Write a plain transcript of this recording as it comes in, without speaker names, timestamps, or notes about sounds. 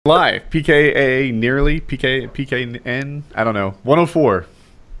Live. PKA nearly. PKN. I don't know. 104.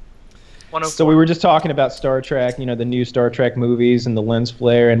 So we were just talking about Star Trek, you know, the new Star Trek movies and the lens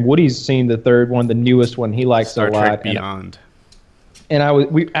flare, and Woody's seen the third one, the newest one. He likes Star it a lot. Trek Beyond. And I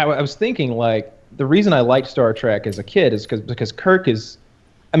was thinking, like, the reason I liked Star Trek as a kid is because Kirk is,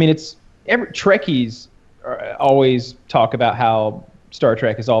 I mean, Trekkies always talk about how Star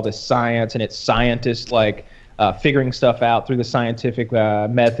Trek is all this science and it's scientists like figuring stuff out through the scientific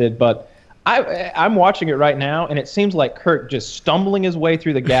method, but I'm watching it right now, and it seems like Kirk just stumbling his way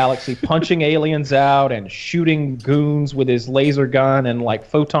through the galaxy, punching aliens out and shooting goons with his laser gun and like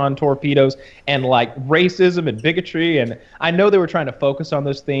photon torpedoes and like racism and bigotry. And I know they were trying to focus on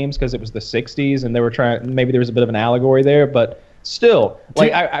those themes because it was the 60s and they were trying, maybe there was a bit of an allegory there, but still,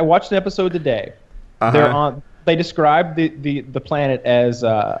 like I watched an episode today. They describe the planet as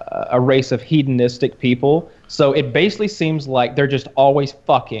a race of hedonistic people. So it basically seems like they're just always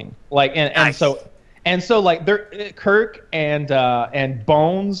fucking. Like and so like they're Kirk and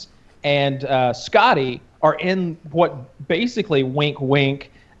Bones and Scotty are in what basically, wink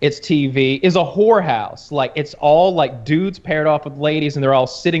wink, it's TV, is a whorehouse. Like it's all like dudes paired off with ladies, and they're all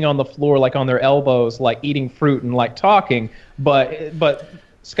sitting on the floor like on their elbows, like eating fruit and like talking. But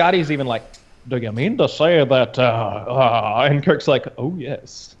Scotty's even like, do you mean to say that? And Kirk's like, oh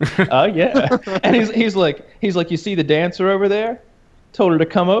yes, yeah. And he's like, you see the dancer over there? Told her to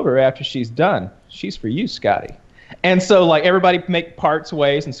come over after she's done. She's for you, Scotty. And so like everybody parts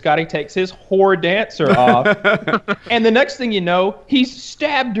ways, and Scotty takes his whore dancer off. And the next thing you know, he's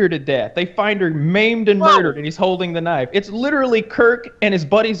stabbed her to death. They find her maimed and murdered, and he's holding the knife. It's literally Kirk and his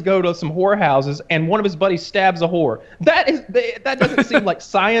buddies go to some whorehouses, and one of his buddies stabs a whore. That doesn't seem like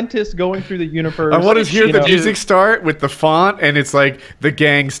scientists going through the universe. I want to hear the music start with the font, and it's like the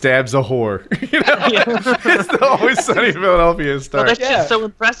gang stabs a whore. You know? It's the Always Sunny in Philadelphia start. Well, that's just so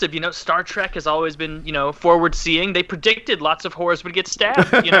impressive. You know, Star Trek has always been, you know, forward-seeing. They predicted lots of whores would get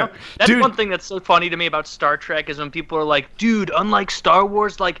stabbed, you know? That's one thing that's so funny to me about Star Trek is when people are like, dude, unlike Star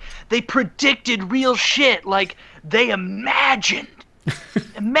Wars, like, they predicted real shit. Like, they imagined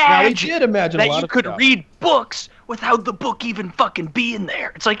now, they did imagine that a lot you of could stuff. read books without the book even fucking being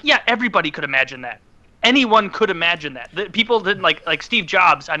there. It's like, yeah, everybody could imagine that. Anyone could imagine that. People didn't, like Steve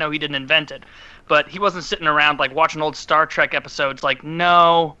Jobs, I know he didn't invent it, but he wasn't sitting around, like, watching old Star Trek episodes like,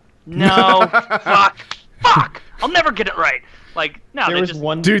 no, fuck, I'll never get it right. Like, no, there was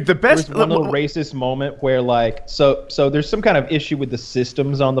one little racist moment where, like, so there's some kind of issue with the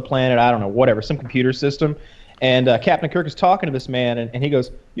systems on the planet. I don't know, whatever, some computer system. And Captain Kirk is talking to this man, and he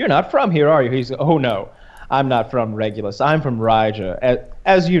goes, "You're not from here, are you?" He's, "Oh no, I'm not from Regulus. I'm from Rija.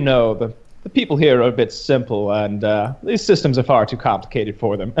 As you know, the people here are a bit simple, and these systems are far too complicated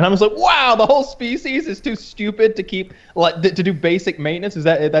for them." And I was like, "Wow, the whole species is too stupid to keep to do basic maintenance."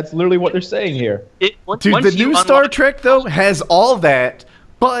 That's literally what they're saying here? Dude, the new Star Trek though has all that,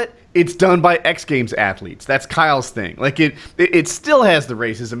 but it's done by X Games athletes. That's Kyle's thing. Like it still has the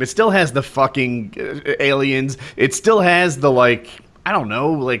racism. It still has the fucking aliens. It still has the, like, I don't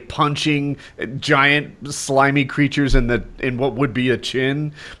know, like punching giant slimy creatures in what would be a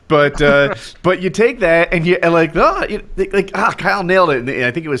chin, but but you take that and Kyle nailed it. And I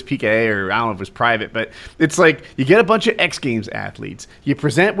think it was PKA, or I don't know if it was private, but it's like you get a bunch of X Games athletes, you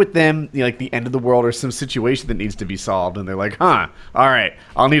present with them, you know, like the end of the world or some situation that needs to be solved, and they're like, all right,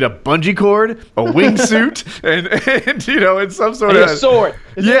 I'll need a bungee cord, a wingsuit, and you know, and some sort of a sword.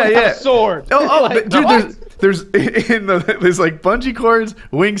 A sword. Like, dude, there's like bungee cords,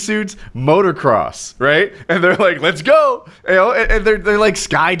 wingsuits, motocross, right? And they're like, let's go, you know, and they're like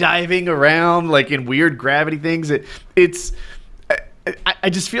skydiving around like in weird gravity things. I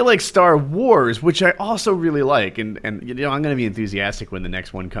just feel like Star Wars, which I also really like, and you know, I'm gonna be enthusiastic when the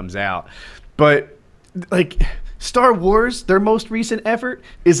next one comes out, but like Star Wars, their most recent effort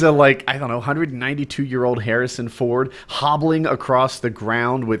is a, like, I don't know, 192-year-old Harrison Ford hobbling across the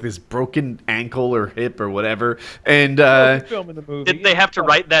ground with his broken ankle or hip or whatever. And filming the movie. Did they have to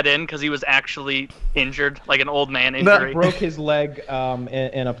write that in because he was actually injured, like an old man injury? He broke his leg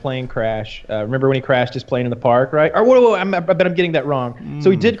in a plane crash. Remember when he crashed his plane in the park, right? Or whoa, I bet I'm getting that wrong. So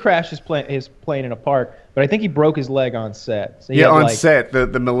he did crash his plane in a park, but I think he broke his leg on set. So on set,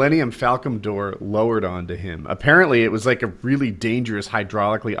 the Millennium Falcon door lowered onto him. Apparently, it was like a really dangerous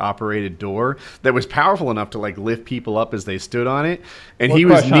hydraulically operated door that was powerful enough to like lift people up as they stood on it. And he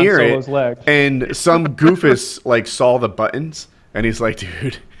was near it, and some goofus like saw the buttons, and he's like,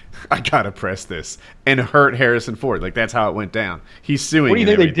 "Dude, I gotta press this," and hurt Harrison Ford. Like, that's how it went down. He's suing. What do you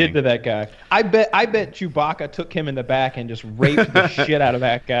think they did to that guy? I bet Chewbacca took him in the back and just raped the shit out of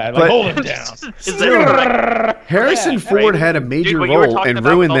that guy. Like, hold him down. Harrison Ford had a major Dude, what you were role talking and about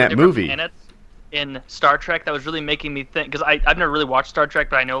with ruined all the that different movie. planets in Star Trek, that was really making me think, because I've never really watched Star Trek,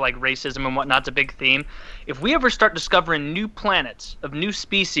 but I know like racism and whatnot's a big theme. If we ever start discovering new planets of new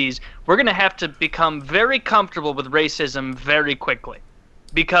species, we're going to have to become very comfortable with racism very quickly,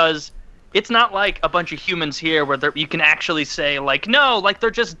 because it's not like a bunch of humans here where you can actually say like, no, like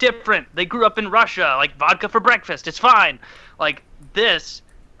they're just different. They grew up in Russia, like vodka for breakfast. It's fine. Like this,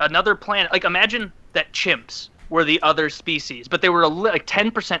 another planet. Like imagine that chimps were the other species, but they were like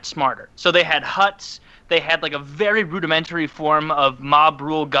 10% smarter. So they had huts. They had like a very rudimentary form of mob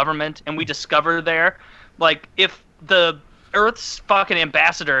rule government, and we discover there, like if the Earth's fucking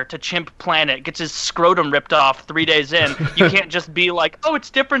ambassador to Chimp Planet gets his scrotum ripped off 3 days in, you can't just be like, oh, it's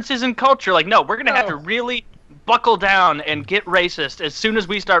differences in culture. Like, no, we're gonna have to really buckle down and get racist as soon as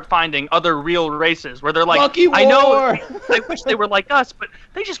we start finding other real races where they're like, I know, I wish they were like us, but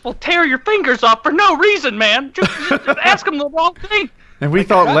they just will tear your fingers off for no reason, man. Just ask them the wrong thing. And we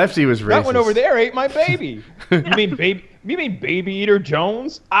thought Lefty was racist. That one over there ate my baby. You mean Baby Eater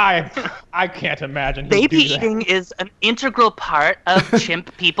Jones? I can't imagine. Baby eating is an integral part of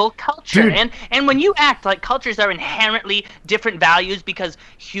chimp people culture. Dude. And when you act like cultures are inherently different values because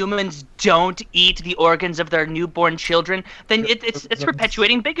humans don't eat the organs of their newborn children, then it's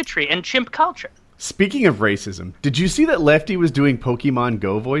perpetuating bigotry and chimp culture. Speaking of racism, did you see that Lefty was doing Pokemon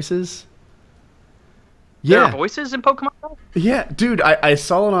Go voices? There are voices in Pokemon Go? Yeah, dude, I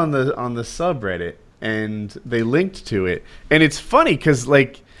saw it on the subreddit, and they linked to it. And it's funny because,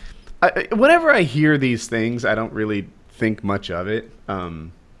 like, whenever I hear these things, I don't really think much of it.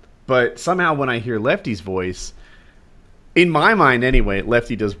 But somehow when I hear Lefty's voice, in my mind anyway,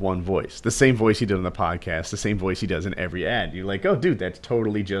 Lefty does one voice. The same voice he did on the podcast, the same voice he does in every ad. You're like, oh, dude, that's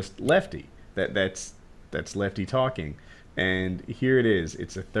totally just Lefty. That's Lefty talking. And here it is.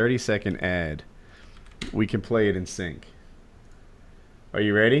 It's a 30-second ad. We can play it in sync. Are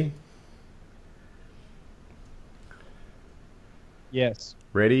you ready? Yes.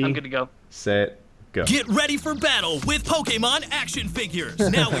 Ready? I'm good to go. Set, go. Get ready for battle with Pokemon action figures.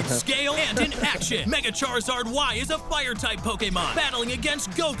 Now in scale and in action. Mega Charizard Y is a fire-type Pokemon battling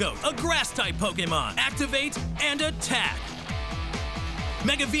against Go-Goat, a grass-type Pokemon. Activate and attack.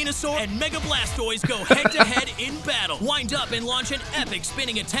 Mega Venusaur and Mega Blastoise go head-to-head in battle. Wind up and launch an epic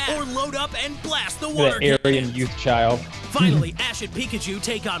spinning attack, or load up and blast the water The Aryan cannon. youth child. Finally, Ash and Pikachu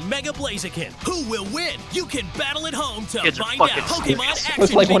take on Mega Blaziken. Who will win? You can battle at home to Kids are find out. fucking Pokemon stupid. action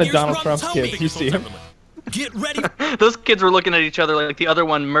Looks like one of figures Donald from Trump's Tomy. kids. You see him? Get ready. Those kids were looking at each other like the other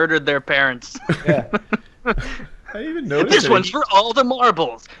one murdered their parents. Yeah. I didn't even notice This it. one's for all the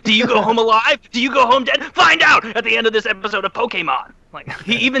marbles. Do you go home alive? Do you go home dead? Find out at the end of this episode of Pokemon. Like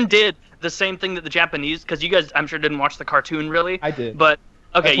he even did the same thing that the Japanese, because you guys, I'm sure, didn't watch the cartoon really. I did. But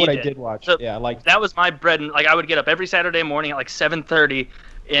okay, That's what you I did watch. So Yeah, I liked that was my bread and like I would get up every Saturday morning at like 7:30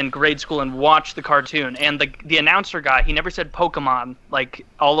 in grade school and watch the cartoon. And the announcer guy, he never said Pokemon like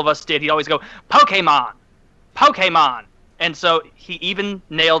all of us did. He'd always go Pokemon, Pokemon. And so he even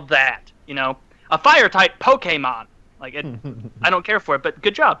nailed that. You know, a fire type Pokemon. Like it, I don't care for it, but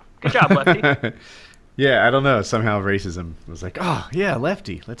good job, Lefty. Yeah, I don't know. Somehow racism was like, oh yeah,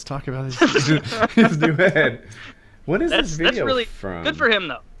 Lefty. Let's talk about his new ad. What is this video that's really from? good for him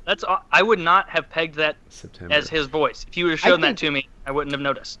though. I would not have pegged that September. as his voice. If you would have shown that to me, I wouldn't have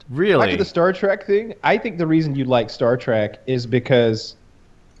noticed. Back Really? to the Star Trek thing, I think the reason you like Star Trek is because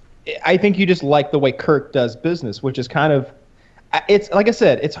I think you just like the way Kirk does business, which is kind of, it's like I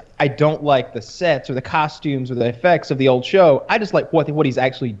said, I don't like the sets or the costumes or the effects of the old show. I just like what he's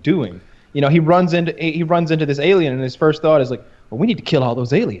actually doing. You know, he runs into this alien, and his first thought is like, well, we need to kill all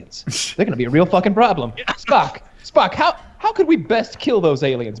those aliens. They're gonna be a real fucking problem. Spock, how could we best kill those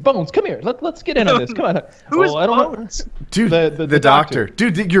aliens? Bones, come here. Let's get in on this. Come on. Who is I don't Bones? know. Dude, the doctor.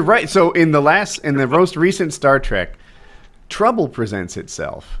 Dude, you're right. So in the most recent Star Trek, trouble presents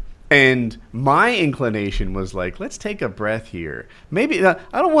itself. And my inclination was like, let's take a breath here. Maybe I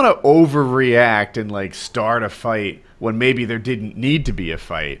don't want to overreact and like start a fight when maybe there didn't need to be a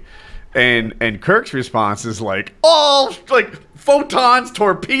fight. And Kirk's response is like, oh, like photons,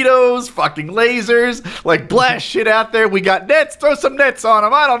 torpedoes, fucking lasers, like blast shit out there. We got nets, throw some nets on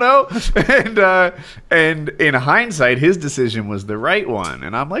them. I don't know. And in hindsight, his decision was the right one.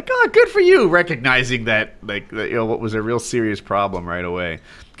 And I'm like, oh, good for you, recognizing that, like, you know, what was a real serious problem right away.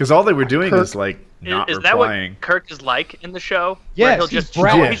 Because all they were doing is like not Is that replying. what Kirk is like in the show? Yes, Where he's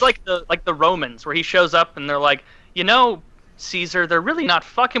brash. he's like the Romans, where he shows up and they're like, you know, Caesar, they're really not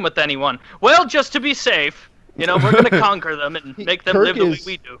fucking with anyone. Well, just to be safe, you know, we're gonna conquer them and make them Kirk live the way is-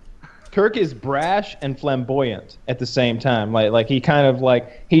 we do. Kirk is brash and flamboyant at the same time. Like he kind of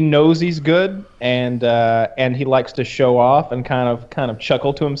like he knows he's good and he likes to show off and kind of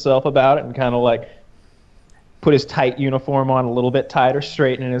chuckle to himself about it and kind of like put his tight uniform on a little bit tighter,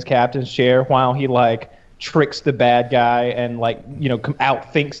 straighten in his captain's chair while he like tricks the bad guy and like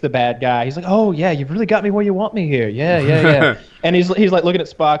outthinks the bad guy. He's like, "Oh yeah, you've really got me where you want me here. Yeah." And he's like looking at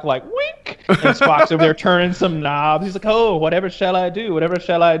Spock like wink, and Spock's over there turning some knobs. He's like, "Oh, whatever shall I do? Whatever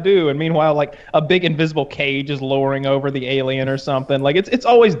shall I do?" And meanwhile, like a big invisible cage is lowering over the alien or something. Like it's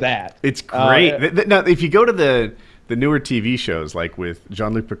always that. It's great. Now, if you go to the newer TV shows, like with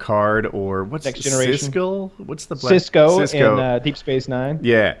Jean-Luc Picard or what's Next Generation? Siskel? What's the Cisco in Deep Space Nine?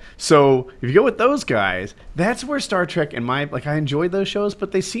 Yeah. So if you go with those guys, that's where Star Trek and I enjoyed those shows,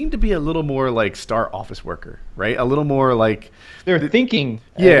 but they seem to be a little more like Star Office worker, right? A little more like they're thinking.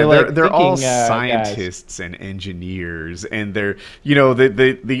 Yeah, they're thinking, all scientists and engineers, and they're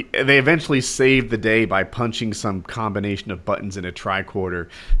they eventually save the day by punching some combination of buttons in a tricorder,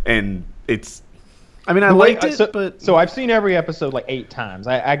 and it's. I mean, I liked it, but so I've seen every episode like 8 times.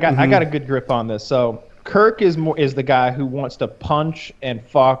 I got a good grip on this. So Kirk is the guy who wants to punch and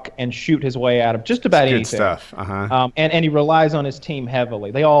fuck and shoot his way out of just about anything. Good stuff. And he relies on his team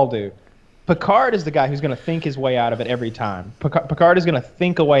heavily. They all do. Picard is the guy who's going to think his way out of it every time. Picard is going to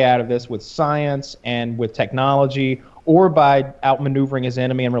think a way out of this with science and with technology, or by outmaneuvering his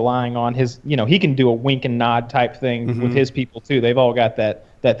enemy and relying on his. He can do a wink and nod type thing with his people too. They've all got that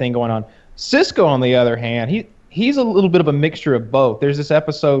thing going on. Sisko, on the other hand, he's a little bit of a mixture of both. There's this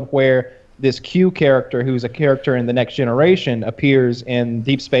episode where this Q character, who's a character in The Next Generation, appears in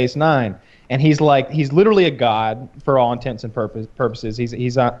Deep Space Nine, and he's literally a god for all intents and purposes.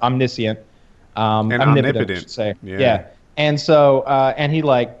 He's omniscient, and omnipotent, I should say. Yeah. And so, and he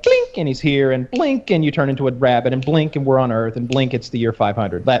like blink, and he's here, and blink, and you turn into a rabbit, and blink, and we're on Earth, and blink, it's the year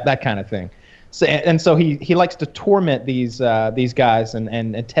 500. That kind of thing. So he likes to torment these guys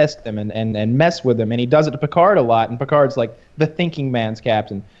and test them and mess with them, and he does it to Picard a lot, and Picard's like the thinking man's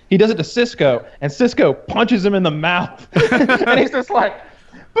captain. He does it to Sisko, and Sisko punches him in the mouth, and he's just like,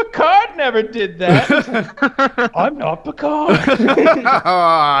 Picard never did that. I'm not Picard.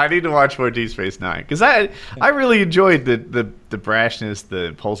 I need to watch more Deep Space Nine because I really enjoyed the brashness, the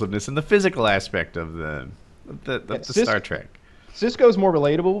impulsiveness, and the physical aspect of the Star Trek. Sisko's more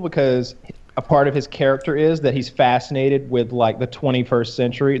relatable because a part of his character is that he's fascinated with like the 21st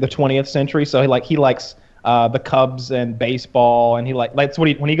century, the 20th century. So he likes the Cubs and baseball, and that's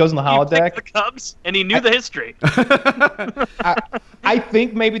what when he goes in the holodeck. The Cubs, and he knew the history. I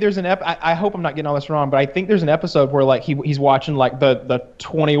think maybe there's I hope I'm not getting all this wrong, but I think there's an episode where like he's watching like the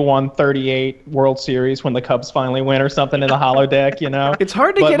 21-38 World Series when the Cubs finally win or something in the holodeck. It's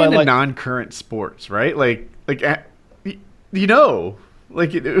hard to get into non-current sports, right? Like.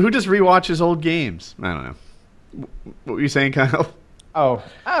 Who just rewatches old games? I don't know. What were you saying, Kyle? Oh,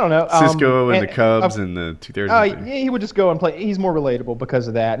 I don't know. Cisco and the Cubs and the 230. Yeah, he would just go and play. He's more relatable because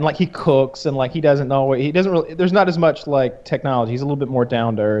of that, and like he cooks, and like he doesn't really. There's not as much like technology. He's a little bit more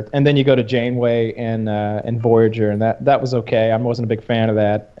down to earth. And then you go to Janeway and Voyager, and that was okay. I wasn't a big fan of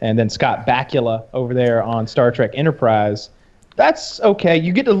that. And then Scott Bakula over there on Star Trek Enterprise. That's okay.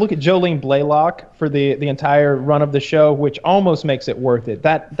 You get to look at Jolene Blalock for the entire run of the show, which almost makes it worth it.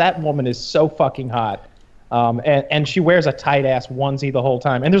 That woman is so fucking hot. And she wears a tight-ass onesie the whole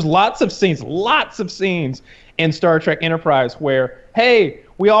time. And there's lots of scenes in Star Trek Enterprise where, hey,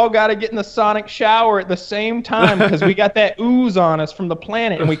 we all got to get in the sonic shower at the same time because we got that ooze on us from the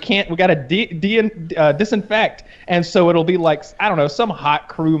planet, and we got to disinfect. And so it'll be like, I don't know, some hot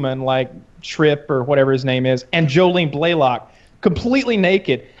crewman like Trip or whatever his name is, and Jolene Blalock, completely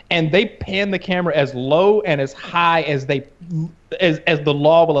naked, and they pan the camera as low and as high as the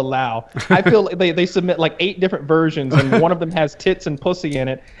law will allow. I feel like they submit like 8 different versions, and one of them has tits and pussy in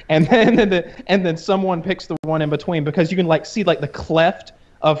it, and then someone picks the one in between because you can like see like the cleft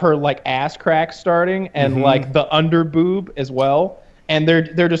of her like ass crack starting and like the under boob as well. And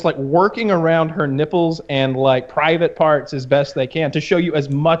they're just like working around her nipples and like private parts as best they can to show you as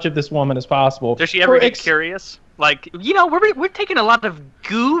much of this woman as possible. Does she ever get curious? Like, we're taking a lot of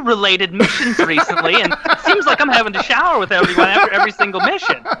goo-related missions recently, and it seems like I'm having to shower with everyone after every single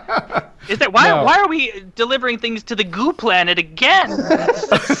mission. Is that why are we delivering things to the goo planet again? It's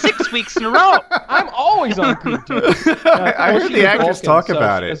like 6 weeks in a row. I'm always on goo. I heard the actress talk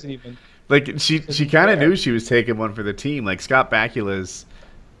about it. Like she kind of knew she was taking one for the team. Like Scott Bakula's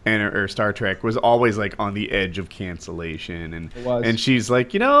or Star Trek was always like on the edge of cancellation, and she's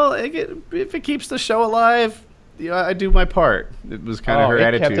like, if it keeps the show alive, I do my part. It was kind of her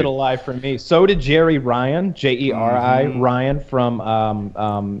attitude. It kept it alive for me. So did Jeri Ryan, Jeri Ryan from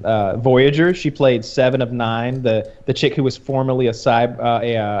Voyager. She played 7 of 9, the chick who was formerly a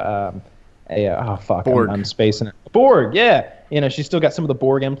Borg. I'm spacing it. Borg, yeah. She's still got some of the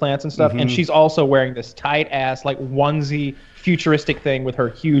Borg implants and stuff, and she's also wearing this tight ass like onesie futuristic thing with her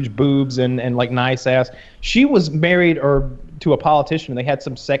huge boobs and like nice ass. She was married to a politician, and they had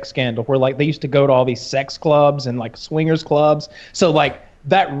some sex scandal where like they used to go to all these sex clubs and like swingers clubs. So like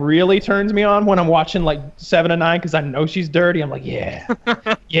that really turns me on when I'm watching like 7 of 9 because I know she's dirty. I'm like,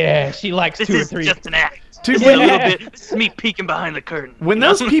 yeah, she likes 2 or 3. This is just an act. Dude, A little bit. This is me peeking behind the curtain. When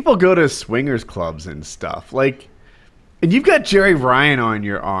those people go to swingers clubs and stuff, like, and you've got Jeri Ryan on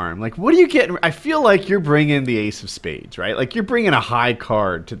your arm, like, what are you getting? I feel like you're bringing the ace of spades, right? Like, you're bringing a high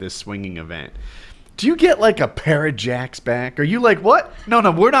card to this swinging event. Do you get, like, a pair of jacks back? Are you like, what? No,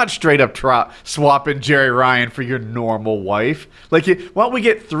 we're not straight up swapping Jeri Ryan for your normal wife. Like, why don't we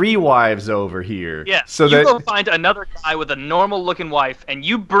get 3 wives over here? Yeah, so you go find another guy with a normal-looking wife, and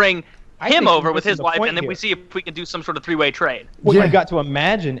you bring him over with his wife, and then we see if we can do some sort of 3-way trade. What you got to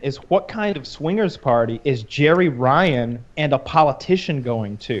imagine is what kind of swingers party is Jeri Ryan and a politician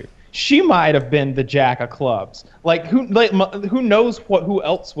going to? She might have been the jack of clubs. Like who knows who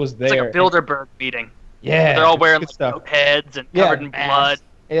else was there? It's like a Bilderberg meeting. Yeah, they're all wearing like coat heads and covered in blood.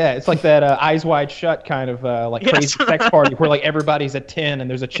 Yeah, it's like that Eyes Wide Shut kind of like crazy sex party where like everybody's a 10 and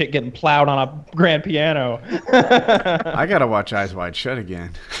there's a chick getting plowed on a grand piano. I gotta watch Eyes Wide Shut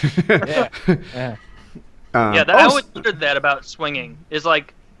again. I always wondered that about swinging. Is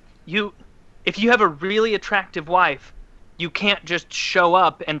like, if you have a really attractive wife, you can't just show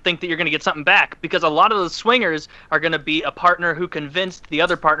up and think that you're going to get something back, because a lot of those swingers are going to be a partner who convinced the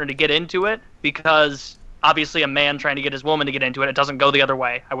other partner to get into it, because obviously a man trying to get his woman to get into it, it doesn't go the other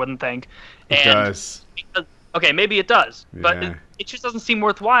way, I wouldn't think. It does. Okay, maybe it does, but it just doesn't seem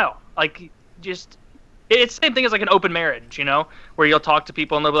worthwhile. Like, it's the same thing as like an open marriage, where you'll talk to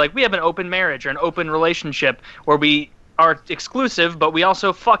people and they'll be like, we have an open marriage or an open relationship where we are exclusive, but we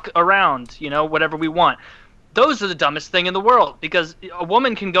also fuck around, whatever we want. Those are the dumbest thing in the world, because a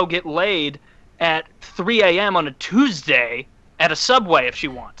woman can go get laid at 3 a.m. on a Tuesday at a Subway if she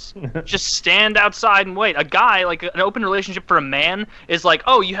wants. Just stand outside and wait. A guy, like an open relationship for a man, is like,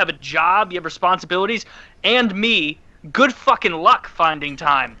 oh, you have a job, you have responsibilities, and me, good fucking luck finding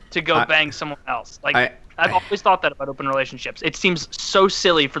time to go bang someone else. Like, I've always thought that about open relationships. It seems so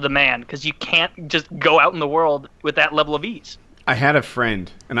silly for the man, because you can't just go out in the world with that level of ease. I had a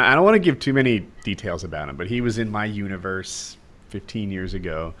friend, and I don't want to give too many details about him, but he was in my universe 15 years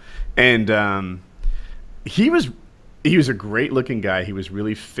ago, and he was a great-looking guy. He was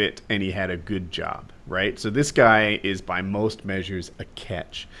really fit, and he had a good job, right? So this guy is, by most measures, a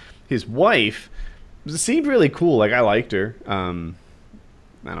catch. His wife seemed really cool. Like, I liked her.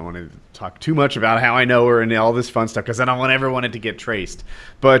 I don't want to talk too much about how I know her and all this fun stuff, because I don't ever want it to get traced.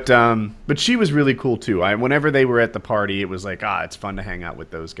 But she was really cool too. Whenever they were at the party, it was like, it's fun to hang out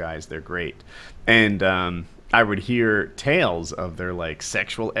with those guys. They're great. And I would hear tales of their like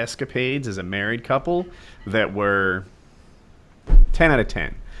sexual escapades as a married couple that were 10 out of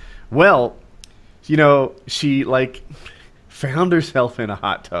 10. Well, she like found herself in a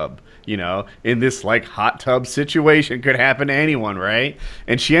hot tub. In this, like, hot tub situation. Could happen to anyone, right?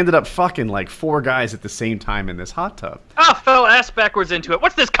 And she ended up fucking, like, 4 guys at the same time in this hot tub. Fell ass backwards into it.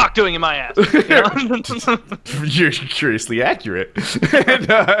 What's this cock doing in my ass? You're curiously accurate.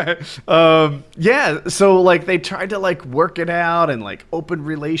 And, so, like, they tried to, like, work it out and, like, open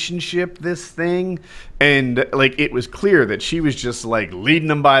relationship this thing. And, like, it was clear that she was just, like, leading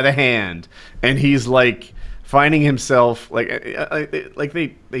them by the hand. And he's, like, finding himself like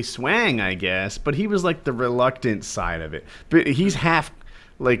they swang, I guess, but he was like the reluctant side of it. But he's half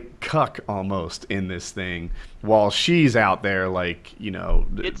like cuck almost in this thing, while she's out there like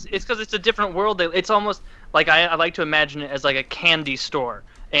It's because it's a different world. It's almost like I like to imagine it as like a candy store,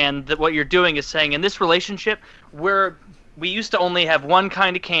 and that what you're doing is saying, in this relationship, we used to only have one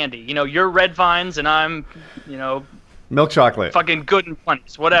kind of candy. You're Red Vines and I'm milk chocolate. Fucking good and plenty,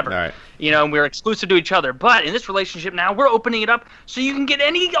 whatever. All right. And we're exclusive to each other. But in this relationship now, we're opening it up so you can get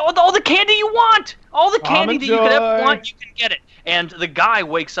all the candy you want. All the candy that you could ever want, you can get it. And the guy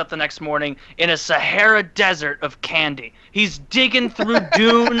wakes up the next morning in a Sahara desert of candy. He's digging through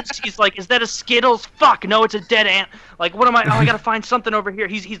dunes. He's like, is that a Skittles? Fuck, no, it's a dead ant. Like, what am I? Oh, I gotta find something over here.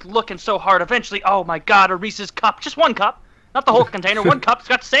 He's looking so hard. Eventually, oh my God, a Reese's cup. Just one cup. Not the whole container. One cup's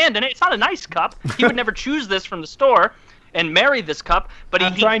got sand in it. It's not a nice cup. He would never choose this from the store and marry this cup, but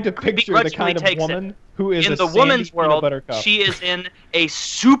I'm trying to picture the kind of woman who is in the woman's world. She is in a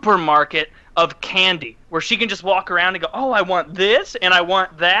supermarket of candy where she can just walk around and go, oh, I want this and I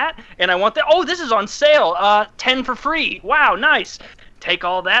want that and I want that. Oh, this is on sale. 10 for free. Wow, nice. Take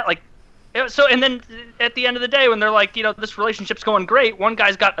all that. Like, so, and then at the end of the day, when they're like, you know, this relationship's going great, one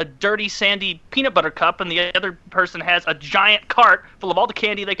guy's got a dirty, sandy peanut butter cup and the other person has a giant cart full of all the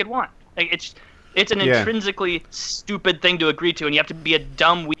candy they could want. Like, it's an intrinsically stupid thing to agree to, and you have to be a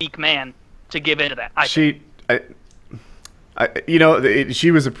dumb, weak man to give into that. She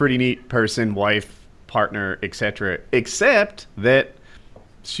was a pretty neat person, wife, partner, etc. Except that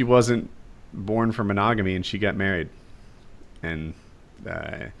she wasn't born for monogamy, and she got married. And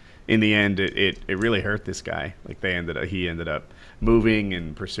in the end, it really hurt this guy. Like he ended up moving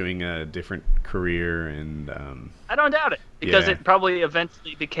and pursuing a different career, and I don't doubt it, because it probably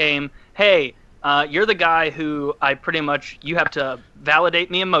eventually became, hey, you're the guy who you have to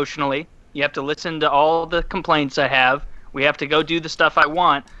validate me emotionally. You have to listen to all the complaints I have. We have to go do the stuff I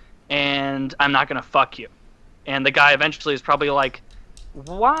want, and I'm not going to fuck you. And the guy eventually is probably like,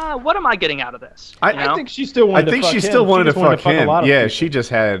 why? What am I getting out of this? I think she still wanted to fuck him. I think she still wanted to fuck him. Yeah, she just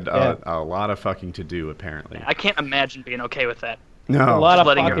had a lot of fucking to do, apparently. I can't imagine being okay with that. No. A lot of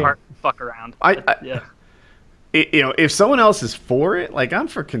letting fucking. your heart fuck around. If someone else is for it, like, I'm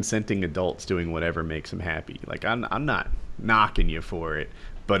for consenting adults doing whatever makes them happy. Like, I'm not knocking you for it.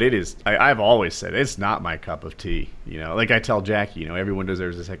 But it is, I've always said, it's not my cup of tea. You know, like I tell Jackie, everyone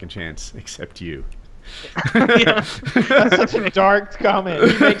deserves a second chance except you. That's such a dark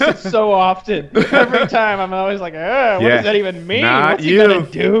comment. He makes it so often. Every time I'm always like, what does that even mean? What's he gonna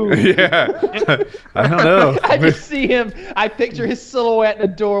do? Yeah. I don't know. I just see him. I picture his silhouette in a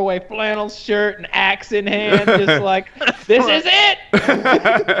doorway, flannel shirt, and axe in hand, just like, this is it.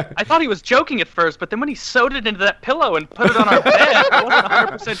 I thought he was joking at first, but then when he sewed it into that pillow and put it on our bed,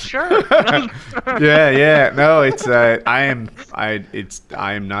 I wasn't 100% sure. Yeah. No, it's I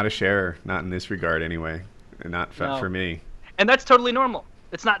am not a sharer, not in this regard anyway. Not for me. And that's totally normal.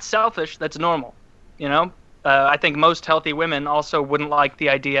 It's not selfish. That's normal. I think most healthy women also wouldn't like the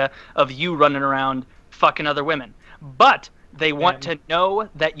idea of you running around fucking other women. But they want to know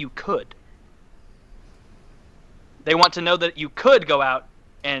that you could. They want to know that you could go out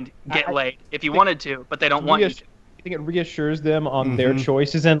and get laid if you wanted to, but they don't want you to. I think it reassures them on their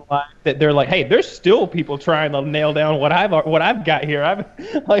choices in life, that they're like, hey, there's still people trying to nail down what I've got here.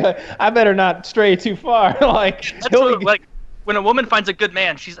 I better not stray too far. Like, like when a woman finds a good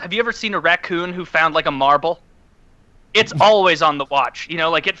man, have you ever seen a raccoon who found like a marble? It's always on the watch.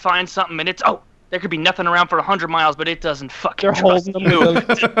 Like it finds something and there could be nothing around for 100 miles, but it doesn't fucking trust you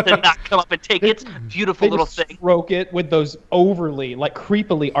to not come up and take its beautiful little thing. Stroke it with those overly, like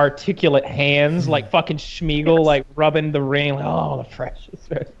creepily articulate hands, like fucking Schmeagol, like rubbing the ring. Like, oh, the precious.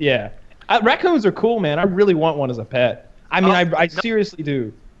 Yeah. Raccoons are cool, man. I really want one as a pet. I mean, I seriously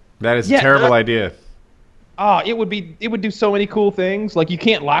do. That is a terrible idea. Oh, it would do so many cool things. Like, you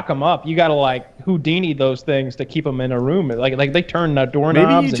can't lock them up. You gotta like Houdini those things to keep them in a room. Like they turn doorknobs.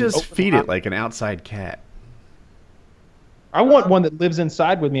 Maybe you just feed it like an outside cat. I want one that lives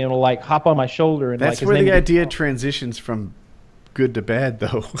inside with me and will like hop on my shoulder. And that's where the idea transitions from good to bad,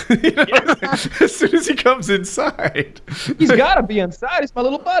 though. As soon as he comes inside, he's got to be inside. It's my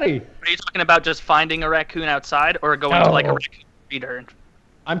little buddy. Are you talking about just finding a raccoon outside, or going to like a raccoon feeder?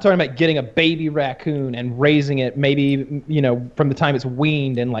 I'm talking about getting a baby raccoon and raising it, maybe, from the time it's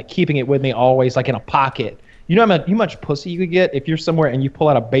weaned, and like keeping it with me always, like in a pocket. You know how much pussy you could get if you're somewhere and you pull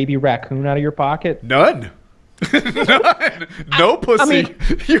out a baby raccoon out of your pocket? None. None. No pussy.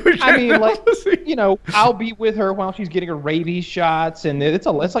 Pussy. I'll be with her while she's getting her rabies shots, and it's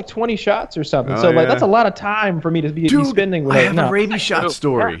like 20 shots or something. That's a lot of time for me to be spending with her. I have a rabies shot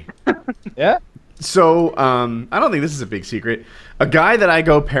story. Yeah. So, I don't think this is a big secret. A guy that I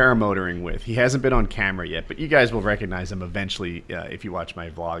go paramotoring with, he hasn't been on camera yet, but you guys will recognize him eventually if you watch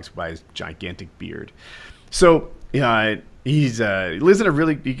my vlogs, by his gigantic beard. So, he lives in a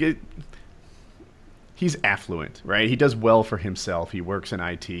really... He's affluent, right? He does well for himself. He works in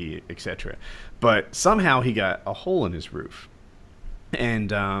IT, etc. But somehow he got a hole in his roof. And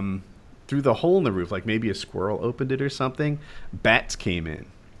through the hole in the roof, like maybe a squirrel opened it or something, bats came in.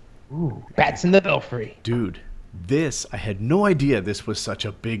 Ooh, bats in the belfry. Dude, I had no idea this was such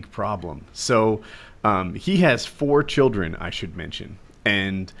a big problem. So he has 4 children, I should mention.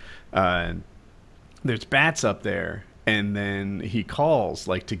 And there's bats up there. And then he calls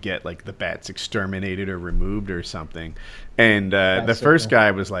to get the bats exterminated or removed or something. And the first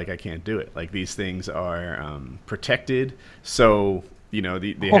guy was like, I can't do it. These things are protected. So you know,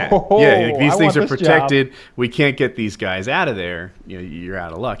 these I things want are this protected. job. We can't get these guys out of there. You know, you're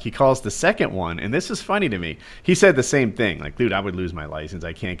out of luck. He calls the second one, and this is funny to me. He said the same thing, like, dude, I would lose my license.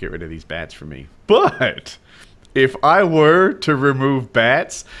 I can't get rid of these bats for me. But if I were to remove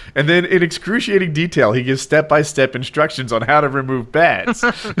bats, and then in excruciating detail, he gives step-by-step instructions on how to remove bats.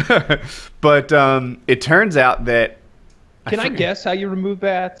 But it turns out that Can I guess how you remove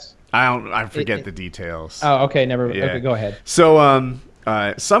bats? I forget the details. Oh, okay, never. Yeah. Okay, go ahead. So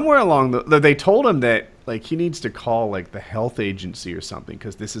somewhere along they told him that like he needs to call like the health agency or something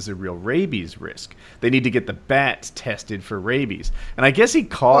because this is a real rabies risk. They need to get the bats tested for rabies. And I guess he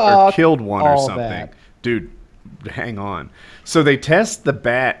caught or killed one or something. That. Dude, hang on. So they test the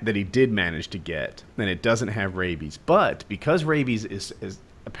bat that he did manage to get, and it doesn't have rabies. But because rabies is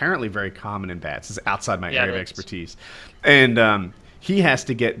apparently very common in bats, is outside my area of expertise. And he has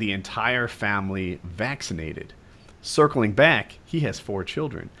to get the entire family vaccinated. Circling back, he has 4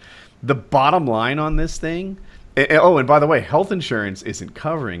 children. The bottom line on this thing, and by the way, health insurance isn't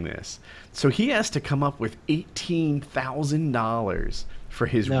covering this. So he has to come up with $18,000 for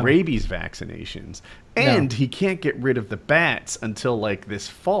his rabies vaccinations. And he can't get rid of the bats until like this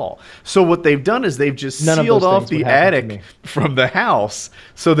fall. So what they've done is they've just sealed off the attic from the house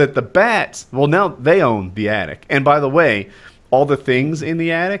so that the bats, well, now they own the attic. And by the way, all the things in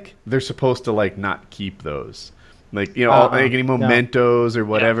the attic, they're supposed to like not keep those. Like, you know, like any mementos or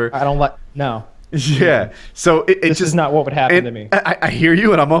whatever. I don't like, no. Yeah. So this just is not what would happen to me. I hear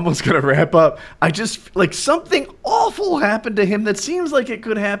you, and I'm almost going to wrap up. I just, like, something awful happened to him that seems like it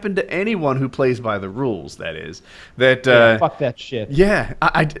could happen to anyone who plays by the rules, that is. That, fuck that shit. Yeah.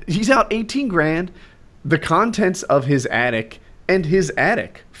 He's out 18 grand, the contents of his attic, and his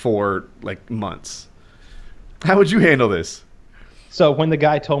attic for, like, months. How would you handle this? So when the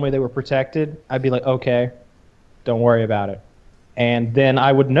guy told me they were protected, I'd be like, okay, don't worry about it. And then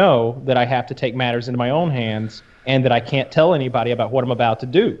I would know that I have to take matters into my own hands and that I can't tell anybody about what I'm about to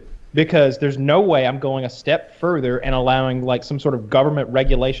do. Because there's no way I'm going a step further and allowing like some sort of government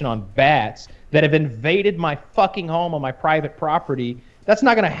regulation on bats that have invaded my fucking home on my private property. That's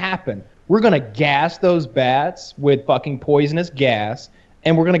not going to happen. We're going to gas those bats with fucking poisonous gas,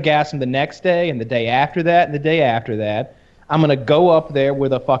 and we're going to gas them the next day and the day after that and the day after that. I'm going to go up there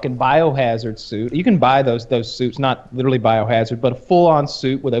with a fucking biohazard suit. You can buy those suits, not literally biohazard, but a full-on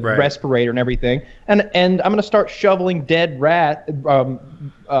suit with a respirator and everything. And I'm going to start shoveling dead bats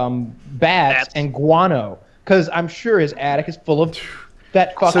and guano, because I'm sure his attic is full of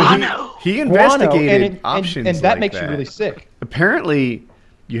that fucking guano. He investigated options and that like makes you really sick. Apparently,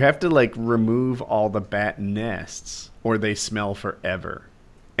 you have to like remove all the bat nests or they smell forever.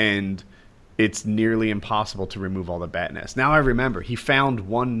 And it's nearly impossible to remove all the bat nests. Now I remember, he found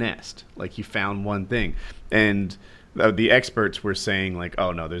one nest. Like, he found one thing. And the experts were saying, like,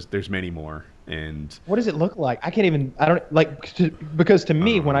 oh, no, there's many more. And what does it look like? I don't, like, because to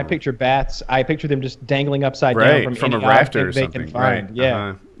me, when I picture bats, I picture them just dangling upside down from any a rafter or they something. can find.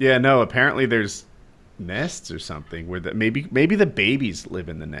 Yeah. Yeah, no, apparently there's nests or something where maybe the babies live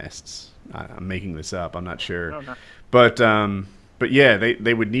in the nests. I'm making this up. I'm not sure. But yeah,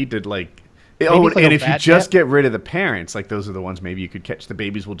 they would need to, like, and if you just get rid of the parents, like those are the ones maybe you could catch. The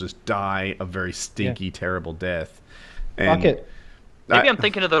babies will just die a very stinky, terrible death. Fuck it. Maybe I'm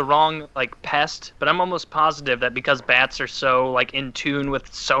thinking of the wrong like pest, but I'm almost positive that because bats are so like in tune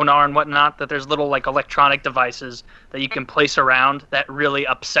with sonar and whatnot, that there's little like electronic devices that you can place around that really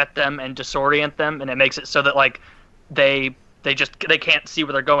upset them and disorient them, and it makes it so that like they can't see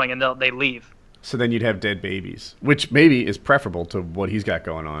where they're going and they leave. So then you'd have dead babies, which maybe is preferable to what he's got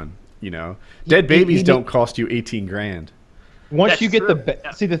going on. You know, dead babies don't cost you 18 grand. Once you get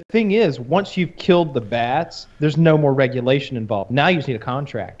see, the thing is, once you've killed the bats, there's no more regulation involved. Now you just need a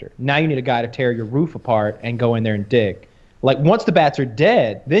contractor. Now you need a guy to tear your roof apart and go in there and dig. Like, once the bats are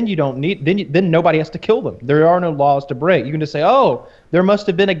dead, then you don't need, then nobody has to kill them. There are no laws to break. You can just say, oh, there must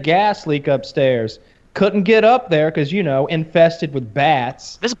have been a gas leak upstairs. Couldn't get up there because, you know, infested with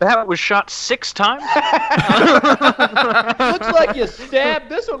bats. This bat was shot 6 times? Looks like you stabbed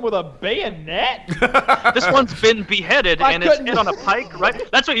this one with a bayonet. This one's been beheaded and it's hit on a pike, right?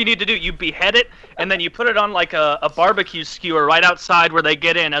 That's what you need to do. You behead it, and then you put it on like a barbecue skewer right outside where they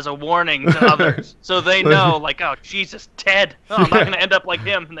get in as a warning to others. So they know, like, oh, Jesus, Ted. Oh, I'm not going to end up like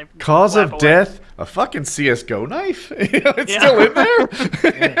him. And they cause of death, a fucking CSGO knife? It's still in there?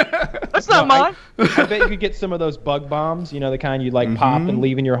 That's not mine. I bet you could get some of those bug bombs, you know, the kind you like pop and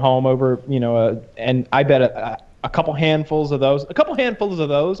leave in your home over, you know, and I bet a couple handfuls of those. A couple handfuls of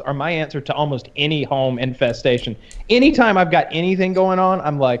those are my answer to almost any home infestation. Anytime I've got anything going on,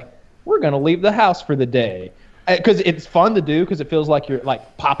 I'm like, we're going to leave the house for the day. because it's fun to do because it feels like you're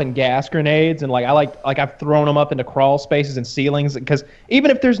like popping gas grenades, and like I've thrown them up into crawl spaces and ceilings because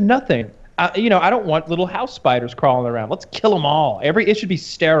even if there's nothing. I don't want little house spiders crawling around. Let's kill them all. It should be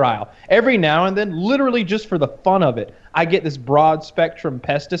sterile. Every now and then, literally just for the fun of it, I get this broad spectrum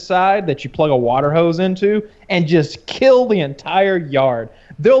pesticide that you plug a water hose into and just kill the entire yard.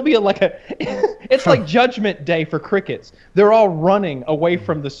 There'll be it's like Judgment Day for crickets. They're all running away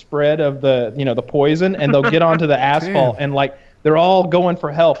from the spread of the poison, and they'll get onto the asphalt and like they're all going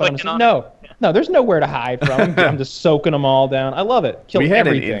for help. And I'm just, no, there's nowhere to hide from. I'm just soaking them all down. I love it. We had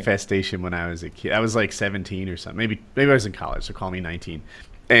everything. An infestation when I was a kid. I was like 17 or something. Maybe I was in college, so call me 19.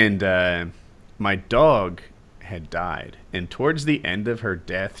 And my dog had died. And towards the end of her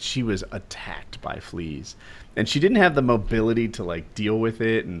death, she was attacked by fleas. And she didn't have the mobility to like deal with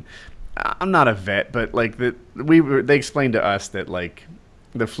it. And I'm not a vet, but like they explained to us that like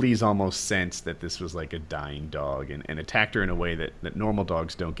the fleas almost sensed that this was like a dying dog and attacked her in a way that normal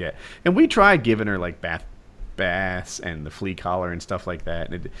dogs don't get. And we tried giving her like baths and the flea collar and stuff like that.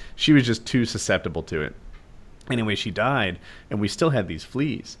 And she was just too susceptible to it. Anyway, she died, and we still had these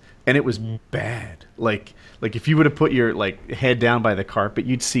fleas. And it was bad. Like if you would have put your like head down by the carpet,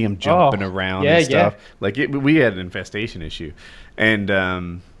 you'd see them jumping around and stuff. Yeah. Like we had an infestation issue. And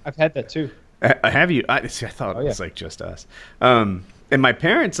I've had that too. Have you? I thought it was like just us. And my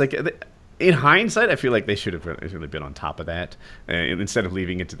parents, like, in hindsight, I feel like they should have really been on top of that instead of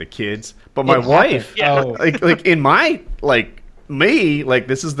leaving it to the kids. But my wife, like in my, like, me, like,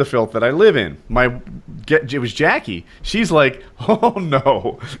 this is the filth that I live in. It was Jackie. She's like, oh,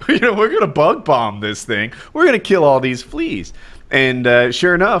 no. We're going to bug bomb this thing. We're going to kill all these fleas. And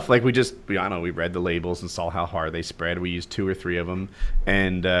sure enough, like, we read the labels and saw how hard they spread. We used 2 or 3 of them.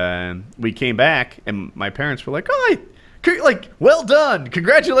 And we came back, and my parents were like, oh, like, well done,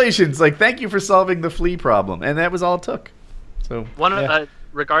 congratulations, like, thank you for solving the flea problem. And that was all it took. So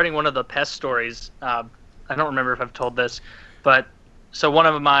regarding one of the pest stories, I don't remember if I've told this, but so a lot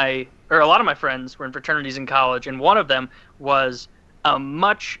of my friends were in fraternities in college, and one of them was a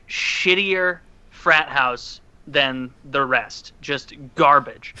much shittier frat house than the rest, just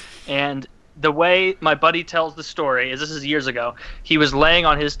garbage. And the way my buddy tells the story is, this is years ago, he was laying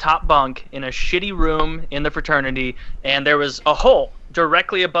on his top bunk in a shitty room in the fraternity, and there was a hole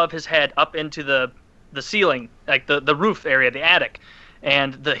directly above his head up into the ceiling, like the roof area, the attic.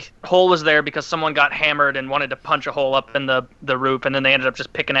 And the hole was there because someone got hammered and wanted to punch a hole up in the roof, and then they ended up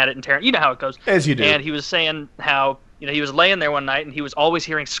just picking at it and tearing. You know how it goes. As you do. And he was saying how he was laying there one night, and he was always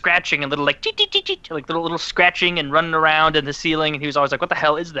hearing scratching and little like like little scratching and running around in the ceiling, and he was always like, what the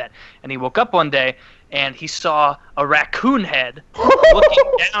hell is that? And he woke up one day and he saw a raccoon head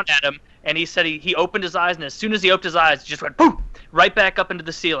looking down at him, and he said he opened his eyes, and as soon as he opened his eyes, he just went boom right back up into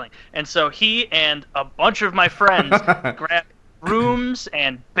the ceiling. And so he and a bunch of my friends grabbed brooms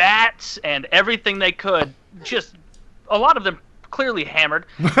and bats and everything they could, just a lot of them clearly hammered,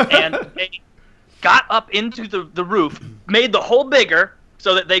 and they got up into the roof, made the hole bigger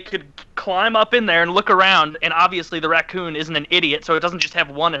so that they could climb up in there and look around. And obviously the raccoon isn't an idiot, so it doesn't just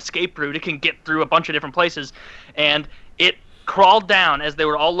have one escape route. It can get through a bunch of different places. And it crawled down as they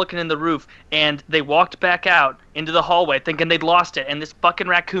were all looking in the roof, and they walked back out into the hallway thinking they'd lost it. And this fucking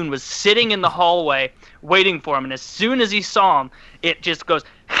raccoon was sitting in the hallway waiting for him. And as soon as he saw him, it just goes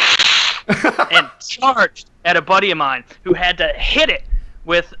and charged at a buddy of mine who had to hit it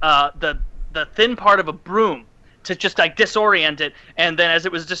with the thin part of a broom to just like disorient it. And then as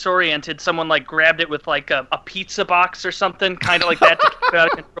it was disoriented, someone like grabbed it with like a pizza box or something, kind of like that, to keep it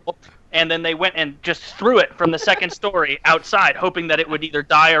out of control. And then they went and just threw it from the second story outside, hoping that it would either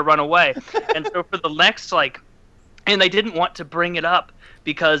die or run away. And so for the next and they didn't want to bring it up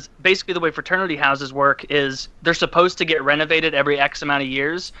because basically the way fraternity houses work is they're supposed to get renovated every X amount of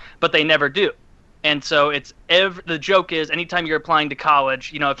years, but they never do. And so the joke is, anytime you're applying to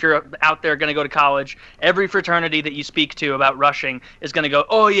college, if you're out there going to go to college, every fraternity that you speak to about rushing is going to go,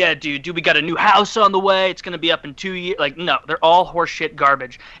 oh yeah, dude, we got a new house on the way. It's going to be up in 2 years. Like, no, they're all horseshit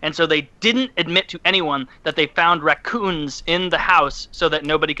garbage. And so they didn't admit to anyone that they found raccoons in the house so that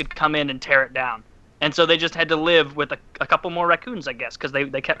nobody could come in and tear it down. And so they just had to live with a couple more raccoons, I guess, because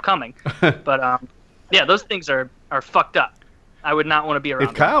they kept coming. But yeah, those things are fucked up. I would not want to be around.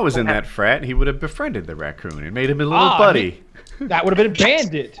 If Kyle was in that frat, he would have befriended the raccoon and made him a little buddy. That would have been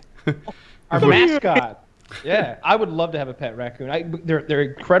Bandit, our mascot. Yeah, I would love to have a pet raccoon. They're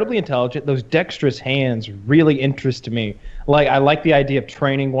incredibly intelligent. Those dexterous hands really interest me. Like, I like the idea of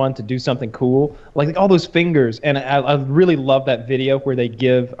training one to do something cool, like all those fingers. And I really love that video where they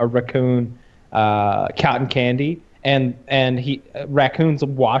give a raccoon cotton candy, and raccoons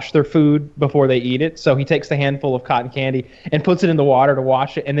wash their food before they eat it. So he takes the handful of cotton candy and puts it in the water to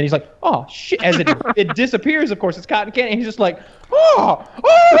wash it, and then he's like, "Oh shit!" As it disappears, of course, it's cotton candy. And he's just like, "Oh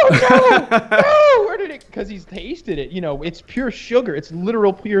no, where did it?" Because he's tasted it. It's pure sugar. It's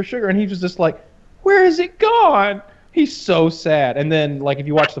literal pure sugar, and he was just like, "Where is it gone?" He's so sad. And then, like, if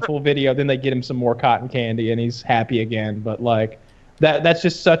you watch the full video, then they get him some more cotton candy, and he's happy again. But like. That's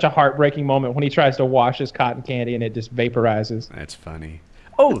just such a heartbreaking moment when he tries to wash his cotton candy and it just vaporizes. That's funny.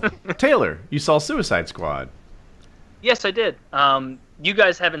 Oh, Taylor, you saw Suicide Squad. Yes, I did. You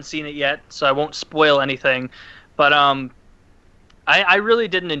guys haven't seen it yet, so I won't spoil anything. But I really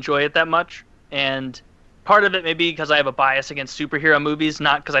didn't enjoy it that much. And part of it may be because I have a bias against superhero movies,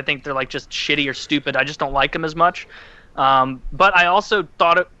 not because I think they're like just shitty or stupid. I just don't like them as much. But I also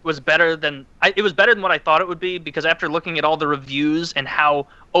thought it was better than what I thought it would be, because after looking at all the reviews and how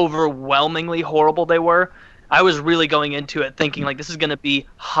overwhelmingly horrible they were, I was really going into it thinking like this is going to be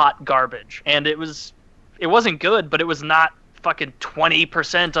hot garbage. And it wasn't good, but it was not fucking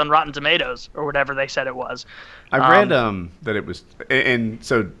 20% on Rotten Tomatoes or whatever they said it was. I read that it was, and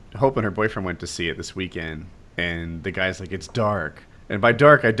so Hope and her boyfriend went to see it this weekend, and the guy's like, it's dark. And by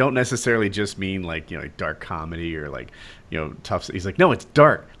dark, I don't necessarily just mean like dark comedy or like tough. He's like, no, it's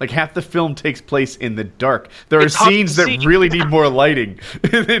dark. Like half the film takes place in the dark. There are scenes that really need more lighting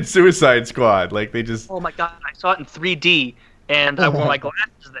in Suicide Squad. Like they just. Oh my god! I saw it in 3D, and I wore my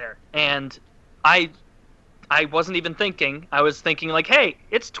glasses there, and I wasn't even thinking. I was thinking like, hey,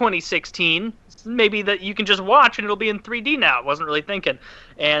 it's 2016. Maybe that you can just watch and it'll be in 3D now. I wasn't really thinking,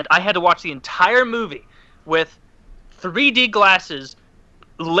 and I had to watch the entire movie with 3D glasses.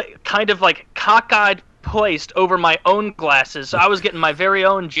 Kind of like cockeyed placed over my own glasses, so I was getting my very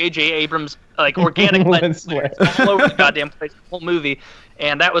own J.J. Abrams like organic lens all over the goddamn place, the whole movie,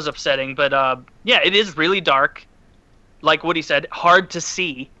 and that was upsetting. But yeah, it is really dark, like Woody said, hard to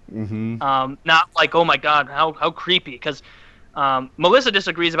see. Mm-hmm. Not like, oh my god, how creepy. Because Melissa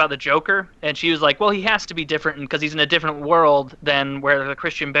disagrees about the Joker, and she was like, well, he has to be different because he's in a different world than where the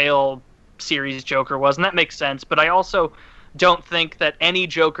Christian Bale series Joker was, and that makes sense. But I also don't think that any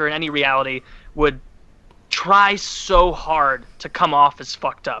Joker in any reality would try so hard to come off as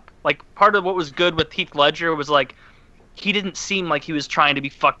fucked up. Like, part of what was good with Heath Ledger was, like, he didn't seem like he was trying to be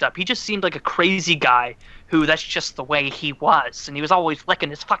fucked up. He just seemed like a crazy guy who that's just the way he was. And he was always licking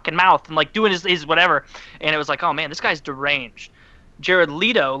his fucking mouth and, like, doing his whatever. And it was like, oh, man, this guy's deranged. Jared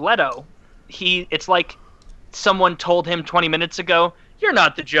Leto, it's like someone told him 20 minutes ago, you're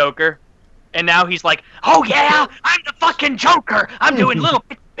not the Joker. And now he's like, oh yeah, I'm the fucking Joker. I'm doing little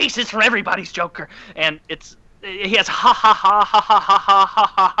faces for everybody's Joker. And he has ha ha ha ha ha ha ha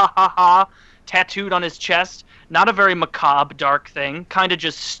ha ha ha ha tattooed on his chest. Not a very macabre, dark thing. Kind of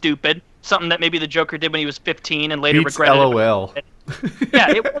just stupid. Something that maybe the Joker did when he was 15 and later regretted LOL. it.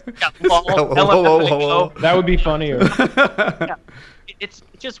 Yeah, it was. Yeah, lol. That would be funnier. Yeah, it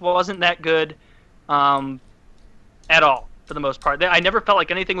just wasn't that good at all for the most part. I never felt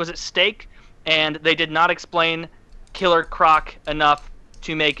like anything was at stake. And they did not explain Killer Croc enough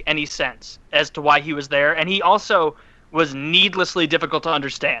to make any sense as to why he was there. And he also was needlessly difficult to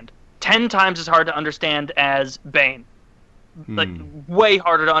understand. 10 times as hard to understand as Bane. Like, way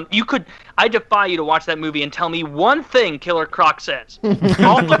harder to I defy you to watch that movie and tell me one thing Killer Croc says.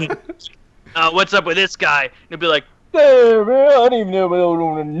 What's up with this guy? And he'll be like, hey, man, I don't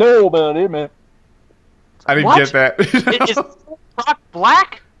even know about it, man. I didn't get that. Is Croc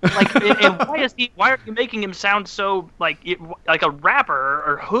black? Like, and why are you making him sound so like a rapper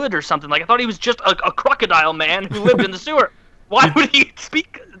or hood or something? Like, I thought he was just a crocodile man who lived in the sewer. Why would he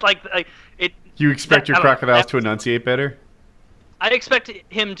speak like it? You expect your crocodiles to enunciate better? I expect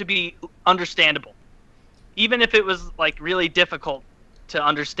him to be understandable, even if it was like really difficult to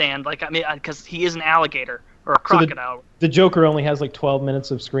understand. Like, I mean, because he is an alligator or a crocodile. So the Joker only has like 12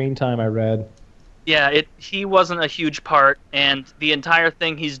 minutes of screen time, I read. Yeah, he wasn't a huge part, and the entire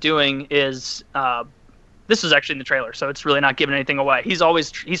thing he's doing is this is actually in the trailer, so it's really not giving anything away.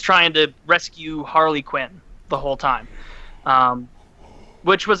 He's trying to rescue Harley Quinn the whole time,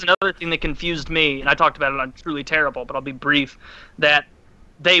 which was another thing that confused me, and I talked about it on Truly Terrible, but I'll be brief, that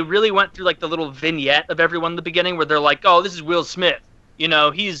they really went through like the little vignette of everyone in the beginning where they're like, oh, this is Will Smith.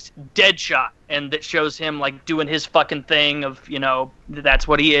 He's Deadshot, and that shows him like doing his fucking thing of, that's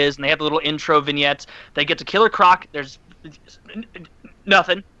what he is. And they have the little intro vignettes. They get to Killer Croc. There's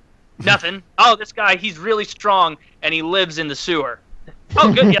nothing. Oh, this guy, he's really strong, and he lives in the sewer.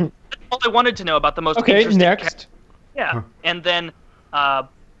 Oh, good. Yeah, that's all I wanted to know about the most interesting next. character. Yeah, and then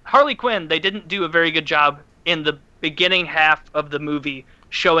Harley Quinn. They didn't do a very good job in the beginning half of the movie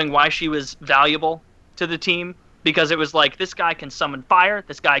showing why she was valuable to the team. because it was like, this guy can summon fire,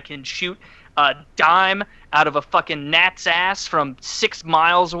 this guy can shoot a dime out of a fucking gnat's ass from 6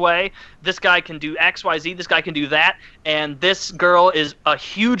 miles away, this guy can do XYZ, this guy can do that, and this girl is a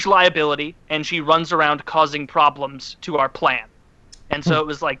huge liability, and she runs around causing problems to our plan. And so it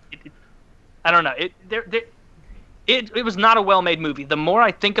was like, I don't know, it was not a well-made movie. The more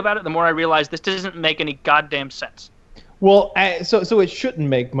I think about it, the more I realize this doesn't make any goddamn sense. Well, so it shouldn't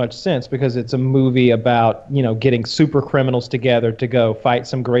make much sense because it's a movie about, you know, getting super criminals together to go fight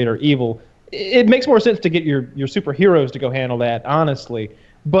some greater evil. It makes more sense to get your superheroes to go handle that, honestly.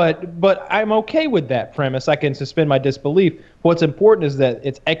 But I'm okay with that premise. I can suspend my disbelief. What's important is that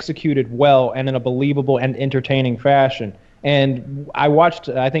it's executed well and in a believable and entertaining fashion. And I watched,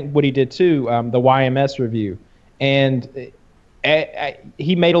 I think Woody did too, the YMS review, and he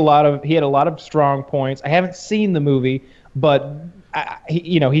had a lot of strong points. I haven't seen the movie, but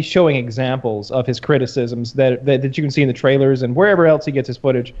he's showing examples of his criticisms that you can see in the trailers and wherever else he gets his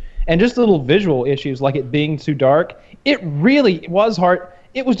footage, and just little visual issues like it being too dark. It really was hard.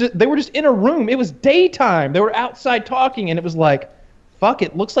 It was just, they were just in a room. It was daytime. They were outside talking, and it was like, fuck,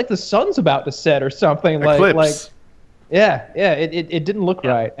 it looks like the sun's about to set or something. Eclipse. It didn't look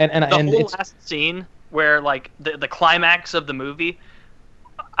right. And the whole last scene where like the climax of the movie,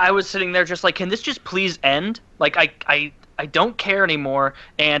 I was sitting there just like, can this just please end? Like I don't care anymore,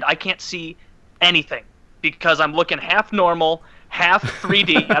 and I can't see anything because I'm looking half normal, half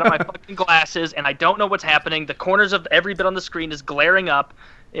 3D out of my fucking glasses, and I don't know what's happening. The corners of every bit on the screen is glaring up.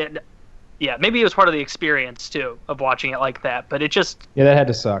 And yeah, maybe it was part of the experience too of watching it like that, but it just that had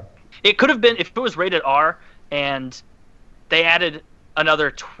to suck. It could have been if it was rated R and they added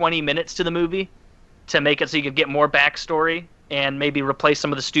another 20 minutes to the movie to make it so you could get more backstory and maybe replace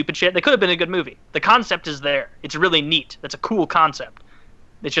some of the stupid shit. They could have been a good movie. The concept is there. It's really neat. That's a cool concept.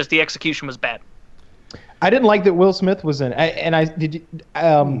 It's just the execution was bad. I didn't like that Will Smith was in.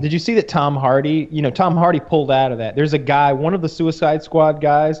 Did you see that Tom Hardy? You know, Tom Hardy pulled out of that. There's a guy, one of the Suicide Squad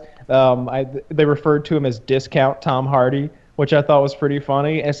guys. They referred to him as Discount Tom Hardy, which I thought was pretty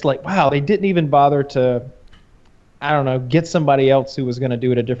funny. It's like, wow, they didn't even bother to, I don't know, get somebody else who was going to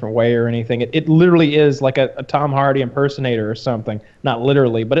do it a different way or anything. It literally is like a Tom Hardy impersonator or something. Not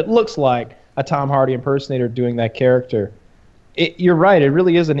literally, but it looks like a Tom Hardy impersonator doing that character. You're right. It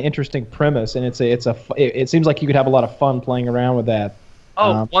really is an interesting premise, and it seems like you could have a lot of fun playing around with that.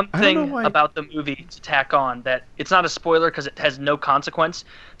 Oh, one thing about the movie to tack on that it's not a spoiler because it has no consequence.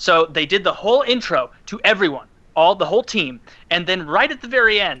 So they did the whole intro to everyone, the whole team, and then right at the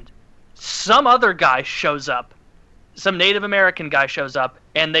very end, some other guy shows up. Some Native American guy shows up,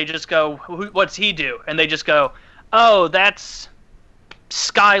 and they just go, what's he do? And they just go, oh, that's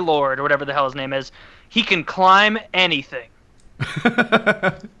Skylord, or whatever the hell his name is. He can climb anything.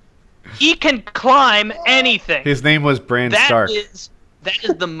 He can climb anything. His name was Bran Stark. That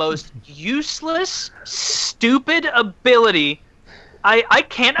is the most useless, stupid ability. I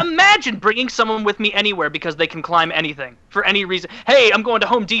can't imagine bringing someone with me anywhere because they can climb anything for any reason. Hey, I'm going to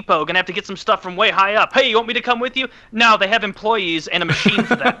Home Depot, gonna have to get some stuff from way high up. Hey, you want me to come with you? No, they have employees and a machine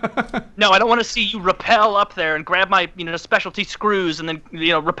for that. No, I don't want to see you rappel up there and grab my specialty screws and then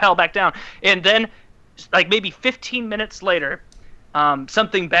rappel back down. And then, like maybe 15 minutes later,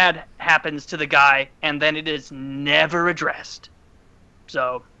 something bad happens to the guy, and then it is never addressed.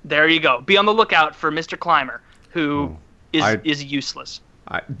 So there you go. Be on the lookout for Mr. Climber, who is useless.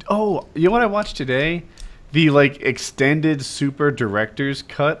 You know what I watched today? The extended super director's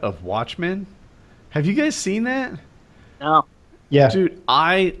cut of Watchmen. Have you guys seen that? No. Yeah. Dude,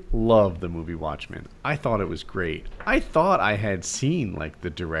 I love the movie Watchmen. I thought it was great. I thought I had seen the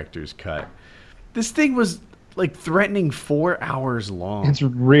director's cut. This thing was threatening 4 hours long. It's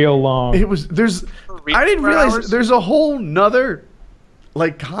real long. It was. I didn't realize there's a whole nother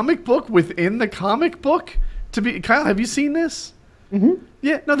comic book within the comic book. Kyle, have you seen this? Mm-hmm.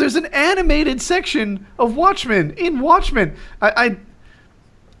 Yeah. No, there's an animated section of Watchmen in Watchmen.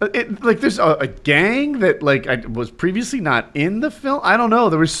 There's a gang that I was previously not in the film. I don't know.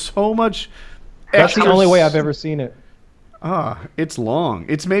 There was so much. That's the only way I've ever seen it. It's long.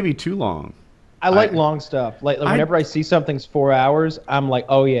 It's maybe too long. I like long stuff. Whenever I see something's 4 hours, I'm like,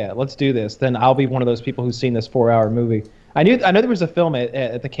 oh yeah, let's do this. Then I'll be one of those people who's seen this 4-hour movie. I know there was a film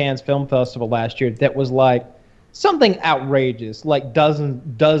at the Cannes Film Festival last year that was something outrageous,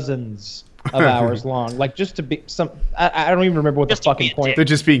 dozens of hours long, just to be some. I don't even remember what the fucking point. They're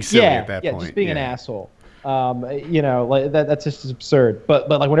just being silly at that point. Yeah, just being an asshole. That's just absurd.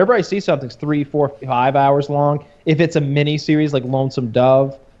 But whenever I see something's 3, 4, 5 hours long, if it's a mini series like Lonesome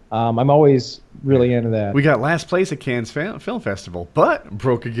Dove, I'm always really into that. We got last place at Cannes Film Festival, but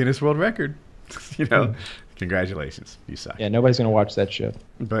broke a Guinness World Record. Congratulations, you suck. Yeah, nobody's gonna watch that shit.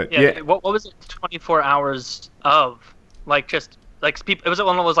 But yeah. What was it? 24 hours of people. Was it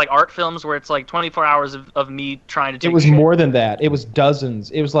one of those like art films where it's like 24 hours of me trying to take It was shit? more than that. It was dozens.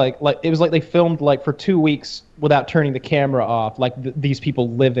 It was like they filmed like for 2 weeks without turning the camera off, like these people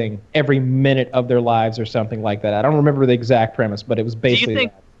living every minute of their lives or something like that. I don't remember the exact premise, but it was basically. Do you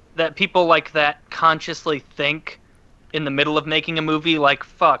think that people like that consciously think in the middle of making a movie like,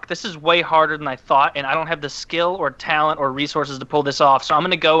 fuck, this is way harder than I thought, and I don't have the skill or talent or resources to pull this off, so I'm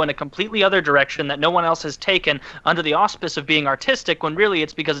going to go in a completely other direction that no one else has taken under the auspice of being artistic, when really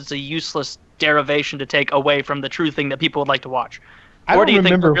it's because it's a useless derivation to take away from the true thing that people would like to watch? Or do you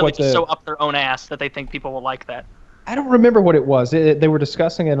think they're really just so up their own ass that they think people will like that? I don't remember what it was. They were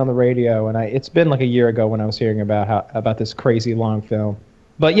discussing it on the radio, and it's been like a year ago when I was hearing about this crazy long film.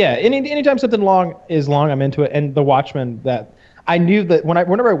 But yeah, anytime something long is long, I'm into it. And The Watchmen, that I knew that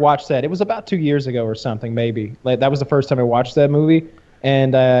whenever I watched that, it was about 2 years ago or something, maybe. Like that was the first time I watched that movie.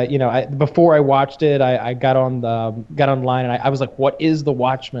 And before I watched it, I got online and I was like, what is The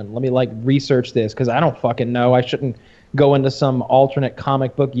Watchmen? Let me like research this because I don't fucking know. I shouldn't go into some alternate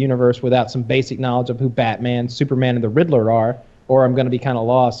comic book universe without some basic knowledge of who Batman, Superman, and the Riddler are, or I'm going to be kind of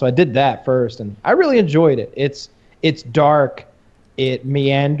lost. So I did that first, and I really enjoyed it. It's dark. It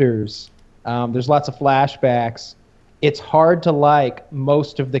meanders. There's lots of flashbacks. It's hard to like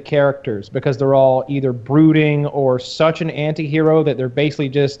most of the characters because they're all either brooding or such an anti-hero that they're basically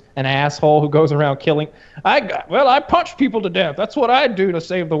just an asshole who goes around killing. I punch people to death. That's what I do to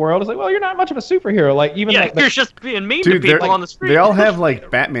save the world. It's like, well, you're not much of a superhero. Like even you're just being mean to people on the street. They all have like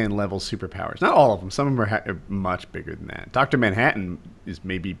Batman level superpowers. Not all of them. Some of them are much bigger than that. Dr. Manhattan is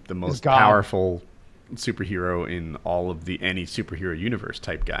maybe the most powerful superhero in all of any superhero universe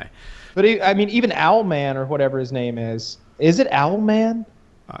type guy. But even Owlman or whatever his name is it Owlman?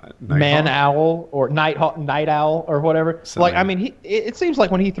 Man Owl or Night Owl or whatever. Something. Like it seems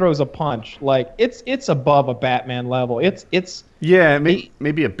like when he throws a punch, like it's above a Batman level. It's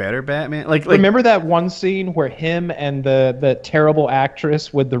maybe a better Batman. Like remember that one scene where him and the terrible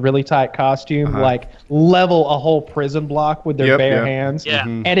actress with the really tight costume like level a whole prison block with their bare hands. Yeah.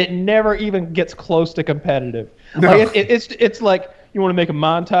 And it never even gets close to competitive. No. Like it's like, you want to make a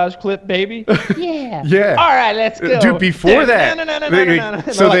montage clip, baby? Yeah. Yeah. All right, let's go. Dude, before that.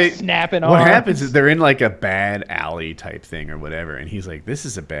 No. So they snapping what arms. happens is they're in like a bad alley type thing or whatever, and he's like, "This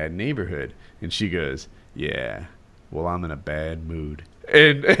is a bad neighborhood," and she goes, "Yeah. Well, I'm in a bad mood."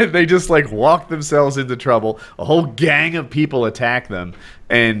 And they just like walk themselves into trouble. A whole gang of people attack them,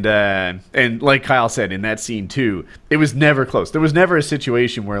 and like Kyle said in that scene too, it was never close. There was never a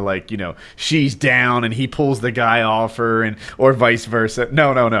situation where like she's down and he pulls the guy off her, or vice versa.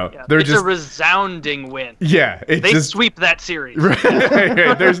 No. Yeah, it's a resounding win. Yeah, they sweep that series.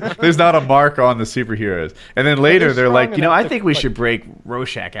 Right. There's not a mark on the superheroes. And then later they're like, I think we should break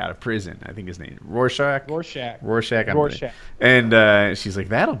Rorschach out of prison. I think his name Rorschach. And she's like,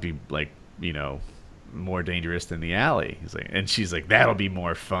 that'll be like, more dangerous than the alley. He's like, and she's like, that'll be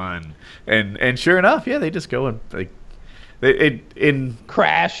more fun. And sure enough, yeah, they just go and like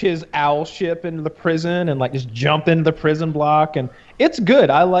crash his owl ship into the prison and like just jump into the prison block, and it's good.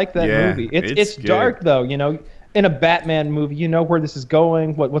 I like that movie. It's dark though, in a Batman movie, you know where this is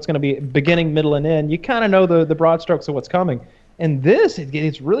going, what's going to be beginning, middle, and end. You kind of know the broad strokes of what's coming. And this,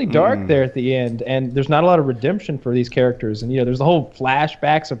 it's really dark there at the end, and there's not a lot of redemption for these characters. And there's the whole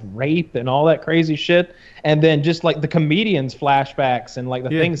flashbacks of rape and all that crazy shit, and then just like the comedians' flashbacks and like the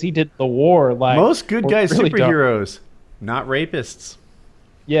things he did in the war. Like most good guys really superheroes, not rapists.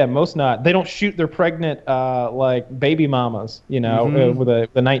 Yeah, most not. They don't shoot their pregnant like baby mamas, with the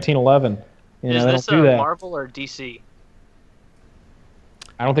 1911. Is this a Marvel or DC?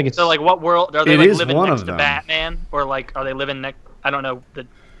 I don't think it's... So, like, what world... Are they, living next to Batman? Or, like, are they living next... I don't know.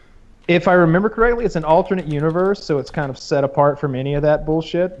 If I remember correctly, it's an alternate universe, so it's kind of set apart from any of that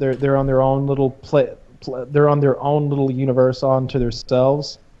bullshit. They're on their own little... they're on their own little universe onto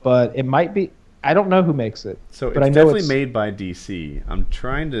themselves. But it might be... I don't know who makes it. So, it's definitely made by DC. I'm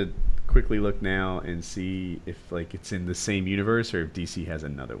trying to quickly look now and see if, like, it's in the same universe or if DC has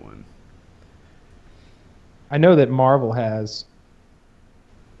another one. I know that Marvel has...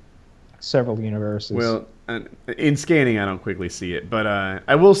 several universes. Well, in scanning, I don't quickly see it, but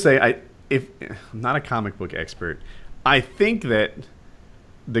I will say, I'm not a comic book expert, I think that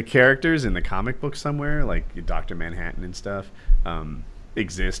the characters in the comic book somewhere, like Dr. Manhattan and stuff,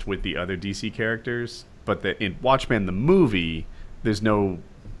 exist with the other DC characters, but that in Watchmen the movie, there's no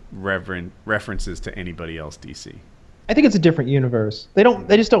references to anybody else DC. I think it's a different universe. They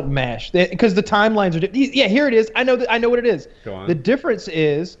just don't mesh because the timelines are. Yeah, here it is. I know what it is. Go on. The difference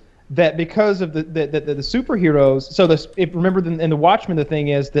is that because of the superheroes. So remember in the Watchmen, the thing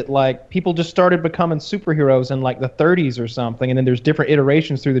is that like people just started becoming superheroes in like the 30s or something, and then there's different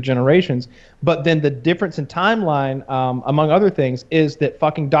iterations through the generations. But then the difference in timeline, among other things, is that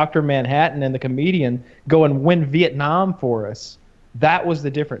fucking Dr. Manhattan and the Comedian go and win Vietnam for us. That was the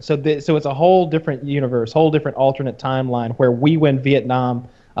difference. So it's a whole different universe, whole different alternate timeline where we win Vietnam.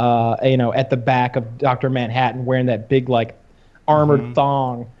 At the back of Dr. Manhattan wearing that big like armored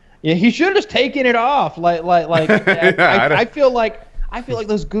thong. Yeah, he should have just taken it off. I feel like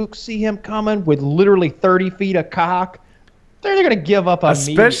those gooks see him coming with literally 30 feet of cock. They're gonna give up on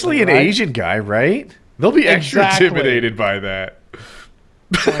me. Especially an Asian guy, right? They'll be extra intimidated by that.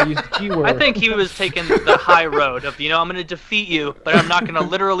 I think he was taking the high road of, I'm going to defeat you, but I'm not going to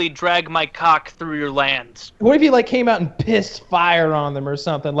literally drag my cock through your lands. What if he like came out and pissed fire on them or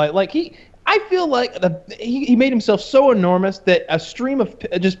something? I feel like he made himself so enormous that a stream of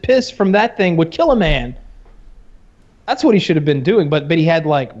just piss from that thing would kill a man. That's what he should have been doing, but he had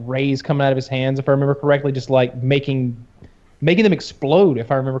like rays coming out of his hands, if I remember correctly, just like making them explode, if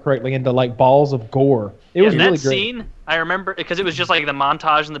I remember correctly, into like balls of gore. It was really great. That scene, I remember, because it was just like the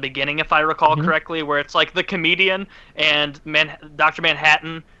montage in the beginning, if I recall correctly, where it's like the Comedian and Dr.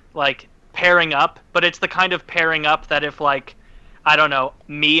 Manhattan like pairing up, but it's the kind of pairing up that if like, I don't know,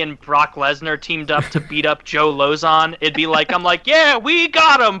 me and Brock Lesnar teamed up to beat up Joe Lozon, it'd be like, I'm like, yeah, we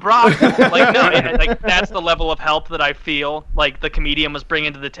got him, Brock. Like, no, like that's the level of help that I feel like the Comedian was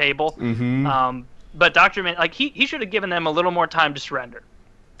bringing to the table. But Dr. Man, like he should have given them a little more time to surrender,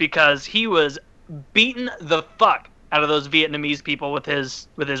 because he was beating the fuck out of those Vietnamese people with his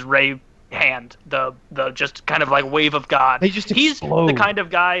ray hand, the just kind of like wave of God. He's the kind of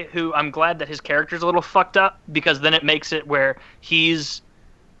guy who I'm glad that his character's a little fucked up, because then it makes it where he's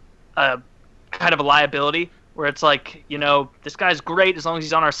a kind of a liability, where it's like, this guy's great as long as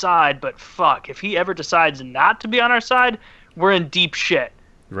he's on our side, but fuck, if he ever decides not to be on our side, we're in deep shit.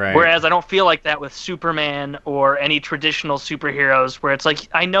 Right. Whereas I don't feel like that with Superman or any traditional superheroes, where it's like,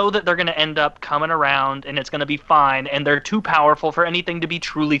 I know that they're going to end up coming around and it's going to be fine, and they're too powerful for anything to be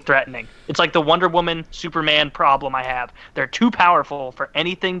truly threatening. It's like the Wonder Woman Superman problem I have. They're too powerful for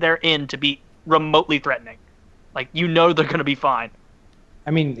anything they're in to be remotely threatening. Like, they're going to be fine.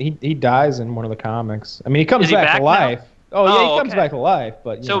 I mean, he dies in one of the comics. I mean, he comes back to life. Now? Oh, yeah, he comes back to life.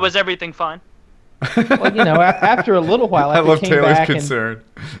 But so was everything fine? Well, after a little while, I love Taylor's concern.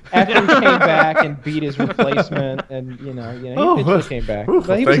 After he came back and beat his replacement, and he eventually came back.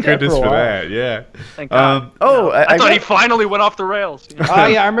 But he was thank goodness for that. Yeah. Thank God. I thought he finally went off the rails. Oh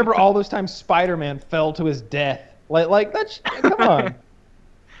yeah, I remember all those times Spider-Man fell to his death. Like that's come on.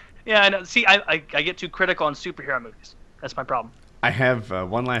 Yeah, I know. See, I get too critical on superhero movies. That's my problem. I have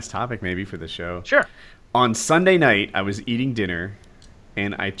one last topic maybe for the show. Sure. On Sunday night, I was eating dinner,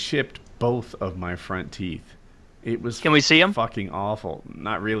 and I chipped both of my front teeth. It was Can we see them? Fucking awful.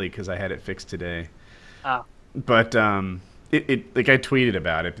 Not really, because I had it fixed today. Oh. But it like I tweeted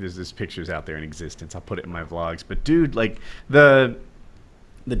about it. There's pictures out there in existence. I'll put it in my vlogs. But dude, like the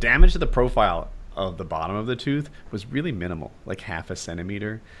damage to the profile of the bottom of the tooth was really minimal, like 0.5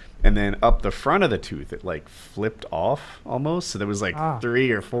 centimeter. And then up the front of the tooth, it like flipped off almost. So there was like 3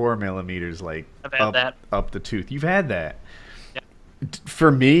 or 4 millimeters like up the tooth. You've had that. Yeah.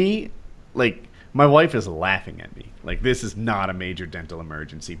 For me, like, my wife is laughing at me. Like, this is not a major dental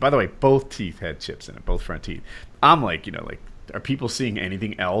emergency. By the way, both teeth had chips in it, both front teeth. I'm like, are people seeing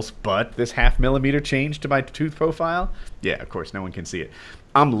anything else but this 0.5 millimeter change to my tooth profile? Yeah, of course, no one can see it.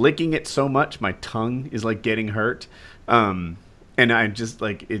 I'm licking it so much, my tongue is, like, getting hurt. And I just,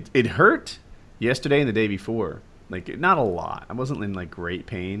 like, it hurt yesterday and the day before. Like, not a lot. I wasn't in, like, great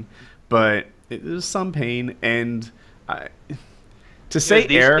pain. But it was some pain, and to say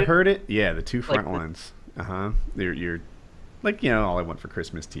air hurt it, yeah, the 2 front ones. You're like, all I want for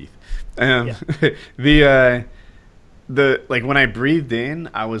Christmas teeth. The like when I breathed in,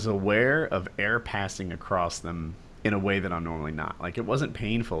 I was aware of air passing across them in a way that I'm normally not. Like, it wasn't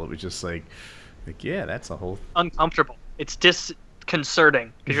painful. It was just like yeah, that's a whole uncomfortable. It's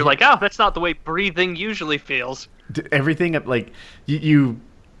disconcerting because you're like, oh, that's not the way breathing usually feels. Everything like you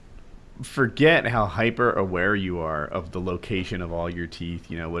forget how hyper aware you are of the location of all your teeth.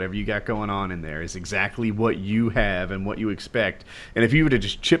 Whatever you got going on in there is exactly what you have and what you expect. And if you were to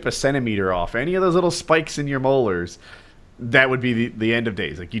just chip a centimeter off any of those little spikes in your molars, that would be the end of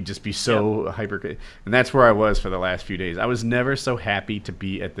days. Like, you'd just be so hyper. And that's where I was for the last few days. I was never so happy to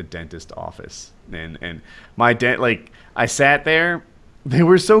be at the dentist office. And my I sat there. They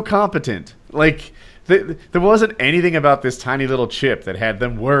were so competent. Like, there wasn't anything about this tiny little chip that had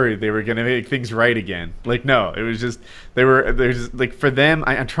them worried they were going to make things right again. Like, no, it was just there's like, for them,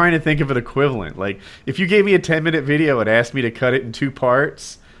 I'm trying to think of an equivalent. Like, if you gave me a 10-minute video and asked me to cut it in 2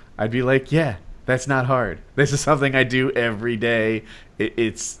 parts, I'd be like, yeah, that's not hard. This is something I do every day.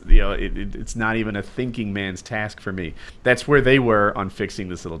 It's not even a thinking man's task for me. That's where they were on fixing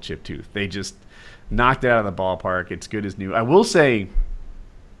this little chip tooth. They just knocked it out of the ballpark. It's good as new. I will say,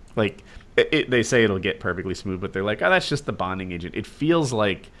 like, they say it'll get perfectly smooth, but they're like, oh, that's just the bonding agent. It feels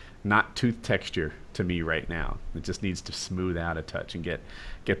like not tooth texture to me right now. It just needs to smooth out a touch and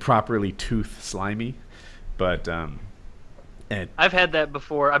get properly tooth slimy. But I've had that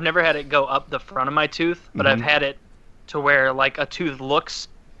before. I've never had it go up the front of my tooth, but I've had it to where like a tooth looks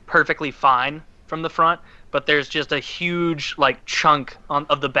perfectly fine from the front, but there's just a huge like chunk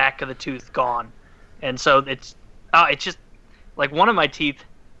of the back of the tooth gone. And so it's just like one of my teeth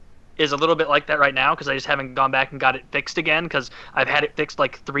is a little bit like that right now because I just haven't gone back and got it fixed again because I've had it fixed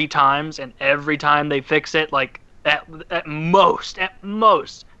like 3 times, and every time they fix it, like at most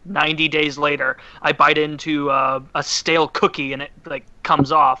 90 days later, I bite into a stale cookie and it like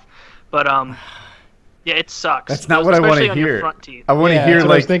comes off. But yeah, it sucks. That's not what I want to hear. I want to hear like,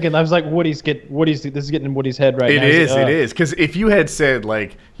 like, I was thinking. I was like, Woody's. This is getting in Woody's head right now. It is. Because if you had said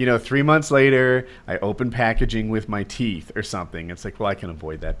like, 3 months later, I open packaging with my teeth or something, it's like, well, I can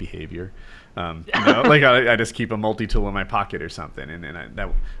avoid that behavior. Like I just keep a multi-tool in my pocket or something, and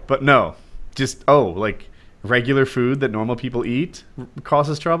then but no, just like regular food that normal people eat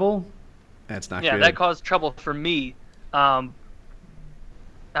causes trouble. That's not good. Yeah, that caused trouble for me. Fuck,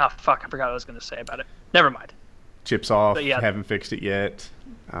 I forgot what I was going to say about it. Never mind. Chips off, haven't fixed it yet.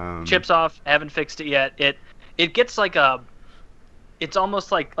 Chips off, haven't fixed it yet. It gets like it's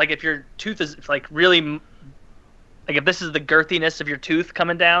almost like if your tooth is like really, like if this is the girthiness of your tooth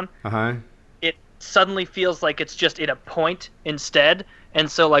coming down, it suddenly feels like it's just at a point instead.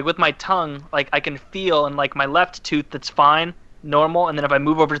 And so like with my tongue, like I can feel in like my left tooth that's fine, normal, and then if I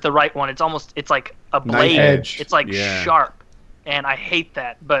move over to the right one, it's like a blade. Edge. It's like sharp, and I hate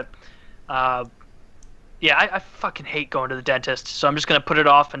that. But yeah, I fucking hate going to the dentist, so I'm just gonna put it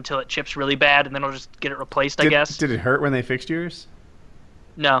off until it chips really bad, and then I'll just get it replaced. I guess. Did it hurt when they fixed yours?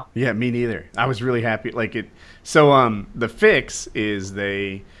 No. Yeah, me neither. I was really happy. Like it. So the fix is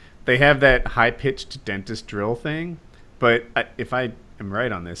they have that high-pitched dentist drill thing, but if I am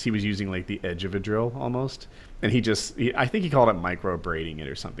right on this, he was using like the edge of a drill almost, and I think he called it micro braiding it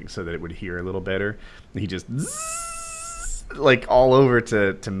or something so that it would hear a little better. And he just like all over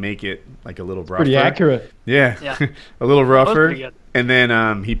to make it like a little rougher. Pretty accurate. Yeah. A little rougher. And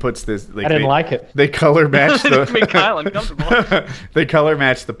then he puts this. Like, I didn't like it. They color match the. It made Kyle uncomfortable. They color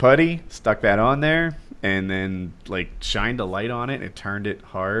matched the putty, stuck that on there, and then like shined a light on it. And it turned it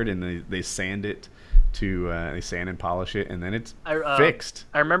hard, and they sand it they sand and polish it, and then it's fixed.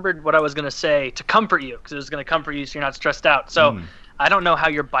 I remembered what I was gonna say to comfort you, because it was gonna comfort you so you're not stressed out. So I don't know how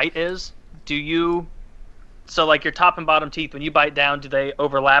your bite is. Do you? So like your top and bottom teeth, when you bite down, do they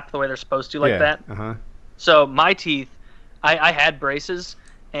overlap the way they're supposed to, like that? So my teeth, I had braces,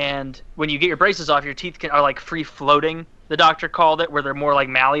 and when you get your braces off, your teeth are like free floating. The doctor called it, where they're more like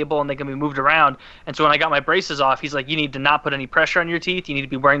malleable and they can be moved around. And so when I got my braces off, he's like, you need to not put any pressure on your teeth. You need to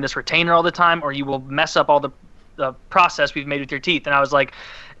be wearing this retainer all the time, or you will mess up all the process we've made with your teeth. And I was like,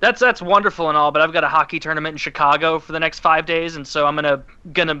 that's wonderful and all, but I've got a hockey tournament in Chicago for the next 5 days, and so I'm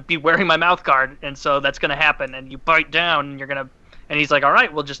gonna be wearing my mouth guard, and so that's gonna happen. And you bite down, and and he's like, all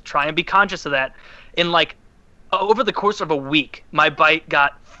right, well, just try and be conscious of that. In like over the course of a week, my bite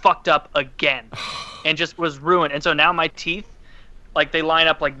got fucked up again and just was ruined. And so now my teeth, like, they line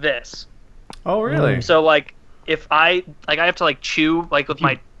up like this. Oh, really? So like if I have to like chew like with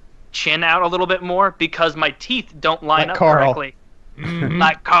my chin out a little bit more because my teeth don't line up correctly.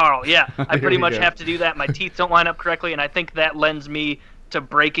 Like Carl, yeah. I pretty much have to do that. My teeth don't line up correctly, and I think that lends me to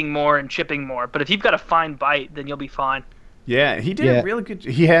breaking more and chipping more. But if you've got a fine bite, then you'll be fine. Yeah, he did a really good.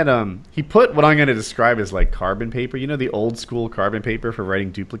 He had he put what I'm going to describe as like carbon paper. You know, the old school carbon paper for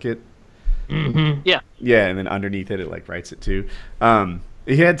writing duplicate. Yeah. Yeah, and then underneath it like writes it too.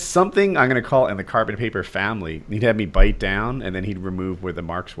 He had something I'm going to call it in the carbon paper family. He'd have me bite down, and then he'd remove where the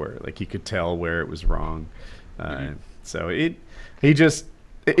marks were. Like he could tell where it was wrong. So it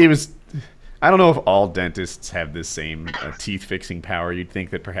was. I don't know if all dentists have this same teeth fixing power. You'd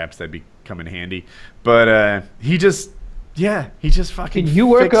think that perhaps that'd be come in handy, but he just fucking. Can you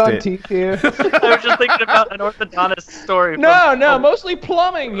work on it. teeth here? I was just thinking about an orthodontist story. No, mostly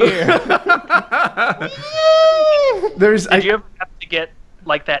plumbing here. Did you ever have to get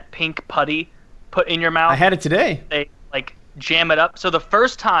like that pink putty put in your mouth? I had it today. They like jam it up. So the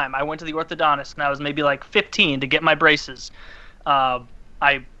first time I went to the orthodontist, and I was maybe like 15 to get my braces,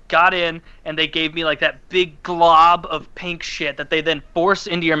 I got in, and they gave me like that big glob of pink shit that they then force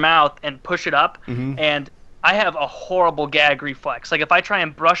into your mouth and push it up. And I have a horrible gag reflex. Like if I try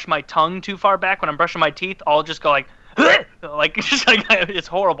and brush my tongue too far back when I'm brushing my teeth, I'll just go like just like it's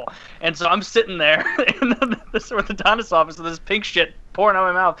horrible. And so I'm sitting there in this orthodontist office with this pink shit pouring out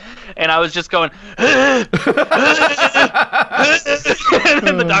of my mouth, and I was just going and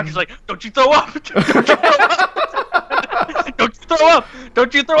the doctor's like, don't you throw up, don't you throw up, don't you throw up,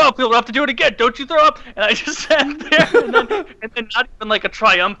 don't you throw up, we'll have to do it again, don't you throw up. And I just sat there, and then not even like a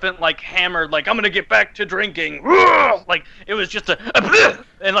triumphant like hammer like I'm gonna get back to drinking, like it was just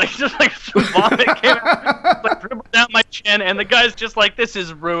and like just like some vomit came out, like dribbled down my chin, and the guy's just like, this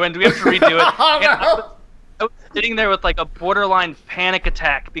is ruined, we have to redo it. I was sitting there with like a borderline panic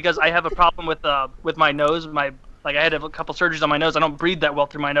attack because I have a problem with my nose. I had a couple surgeries on my nose. I don't breathe that well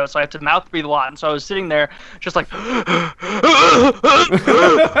through my nose, so I have to mouth breathe a lot. And so I was sitting there just like trying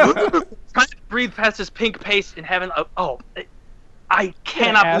to breathe past this pink paste and having I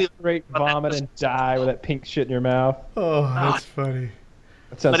cannot believe aspirate, vomit, and die with that pink shit in your mouth. Oh, that's funny.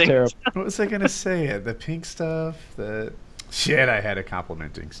 That sounds terrible. What was I gonna say? The pink stuff. The shit. I had a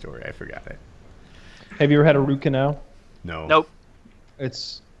complimenting story. I forgot it. Have you ever had a root canal? No. Nope.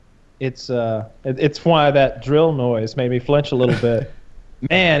 It's why that drill noise made me flinch a little bit.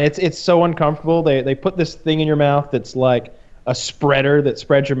 Man, it's so uncomfortable. They put this thing in your mouth that's like a spreader that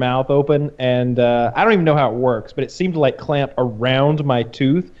spreads your mouth open, and I don't even know how it works, but it seemed to like clamp around my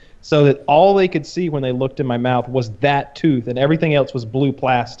tooth so that all they could see when they looked in my mouth was that tooth, and everything else was blue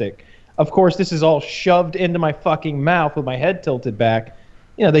plastic. Of course, this is all shoved into my fucking mouth with my head tilted back.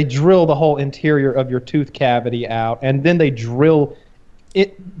 You know, they drill the whole interior of your tooth cavity out, and then they drill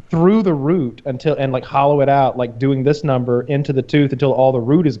it through the root and like hollow it out, like doing this number into the tooth until all the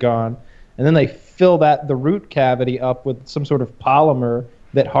root is gone, and then they fill the root cavity up with some sort of polymer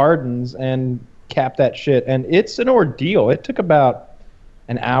that hardens and cap that shit. And it's an ordeal. It took about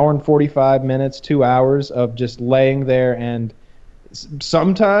an hour and 45 minutes, 2 hours of just laying there, and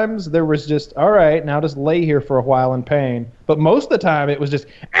sometimes there was just, all right, now just lay here for a while in pain. But most of the time it was just,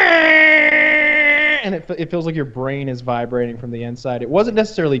 and it feels like your brain is vibrating from the inside. It wasn't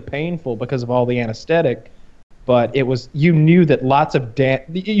necessarily painful because of all the anesthetic, but it was, you knew that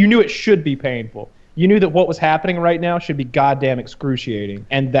you knew it should be painful. You knew that what was happening right now should be goddamn excruciating,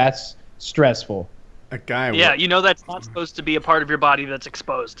 and that's stressful. Yeah, you know that's not supposed to be a part of your body that's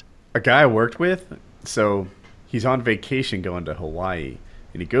exposed. A guy I worked with, so he's on vacation going to Hawaii,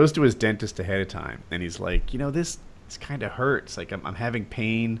 and he goes to his dentist ahead of time, and he's like, you know, this kind of hurts. Like, I'm having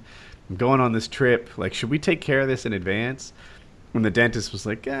pain. I'm going on this trip. Like, should we take care of this in advance? And the dentist was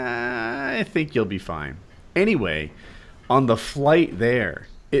like, I think you'll be fine. Anyway, on the flight there,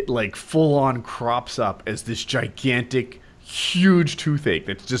 it like full on crops up as this gigantic, huge toothache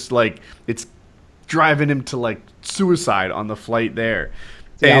that's just like, it's driving him to like suicide on the flight there.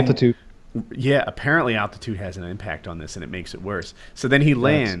 The altitude. Yeah, apparently altitude has an impact on this, and it makes it worse. So then he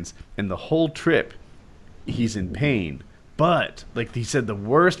lands, and the whole trip, he's in pain. But, like he said, the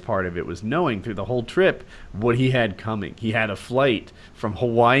worst part of it was knowing through the whole trip what he had coming. He had a flight from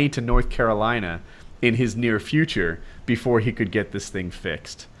Hawaii to North Carolina in his near future before he could get this thing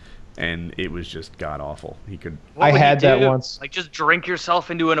fixed. And it was just god-awful. I had that once. Like, just drink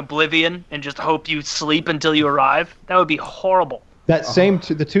yourself into an oblivion and just hope you sleep until you arrive? That would be horrible. That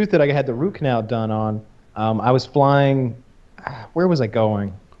the tooth that I had the root canal done on, I was flying, where was I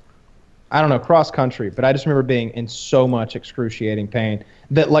going? I don't know, cross country, but I just remember being in so much excruciating pain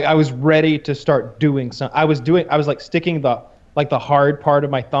that like I was ready to start doing something. I was like sticking the hard part of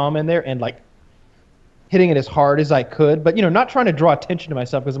my thumb in there and like hitting it as hard as I could, but you know, not trying to draw attention to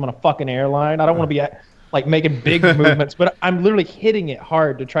myself because I'm on a fucking airline. I don't want to be like making big movements, but I'm literally hitting it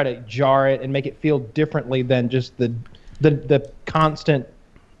hard to try to jar it and make it feel differently than just the constant,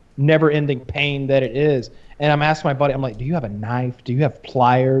 never-ending pain that it is. And I'm asking my buddy, I'm like, do you have a knife? Do you have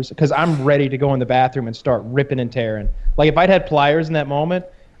pliers? Because I'm ready to go in the bathroom and start ripping and tearing. Like, if I'd had pliers in that moment,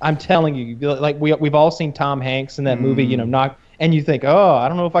 I'm telling you, like we've all seen Tom Hanks in that movie, you know, and you think, oh, I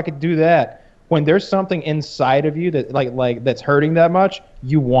don't know if I could do that. When there's something inside of you that like that's hurting that much,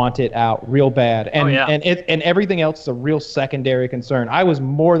 you want it out real bad. And and everything else is a real secondary concern. I was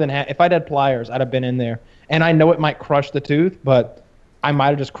more than if I'd had pliers, I'd have been in there. And I know it might crush the tooth, but I might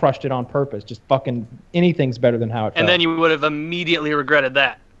have just crushed it on purpose. Just fucking anything's better than how it felt. And then you would have immediately regretted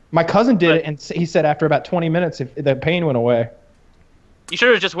that. My cousin did it, and he said after about 20 minutes, the pain went away. You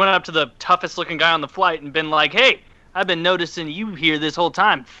should have just went up to the toughest looking guy on the flight and been like, hey, I've been noticing you here this whole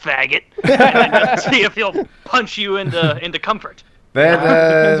time, faggot. And then just see if he'll punch you into comfort. That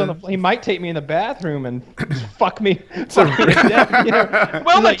depends on he might take me in the bathroom and fuck me to death. You know?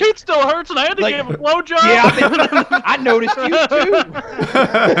 Well, my tooth still hurts, and I had to give him a blowjob. Yeah, I noticed you too.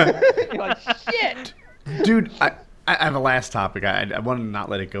 You're like, shit. Dude, I have a last topic. I want to not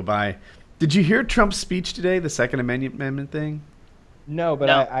let it go by. Did you hear Trump's speech today, the Second Amendment thing? No, but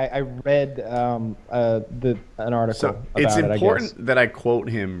No. I read an article So about it's it, important that I quote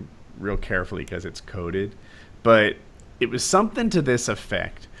him real carefully because it's coded, but it was something to this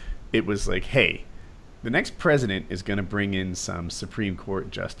effect. It was like, hey, the next president is going to bring in some Supreme Court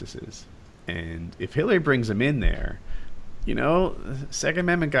justices. And if Hillary brings them in there, you know, Second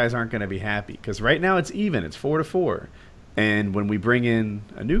Amendment guys aren't going to be happy. Because right now it's even. It's 4-4. And when we bring in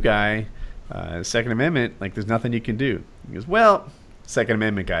a new guy, Second Amendment, like, there's nothing you can do. He goes, well, Second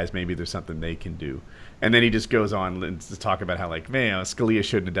Amendment guys, maybe there's something they can do. And then he just goes on to talk about how, like, man, Scalia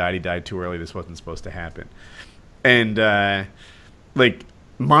shouldn't have died. He died too early. This wasn't supposed to happen. And, as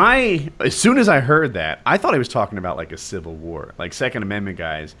soon as I heard that, I thought he was talking about, like, a civil war. Like, Second Amendment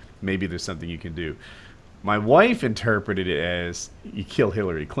guys, maybe there's something you can do. My wife interpreted it as you kill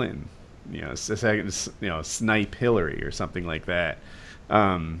Hillary Clinton. You know, snipe Hillary or something like that.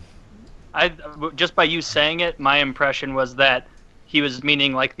 Just by you saying it, my impression was that he was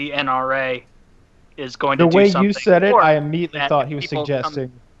meaning like the NRA is going to do something. The way you said it, I immediately thought he was people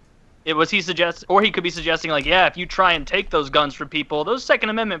suggesting. He suggesting, or he could be suggesting like, yeah, if you try and take those guns from people, those Second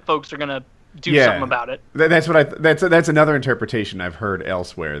Amendment folks are gonna do something about it. That's what that's another interpretation I've heard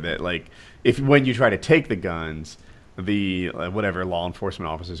elsewhere, that like when you try to take the guns, the whatever law enforcement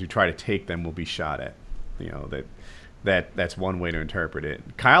officers who try to take them will be shot at. You know, that's one way to interpret it.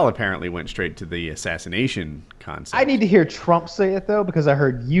 Kyle apparently went straight to the assassination concept. I need to hear Trump say it, though, because I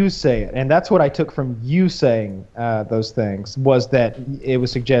heard you say it. And that's what I took from you saying those things, was that it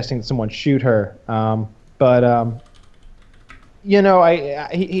was suggesting that someone shoot her. You know,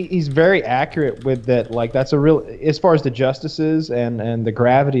 he's very accurate with that. Like, that's a real, as far as the justices and the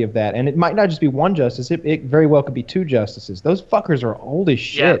gravity of that. And it might not just be one justice. It very well could be two justices. Those fuckers are old as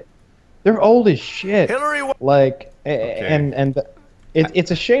shit. Yeah. They're old as shit. Hillary. Like, Okay. and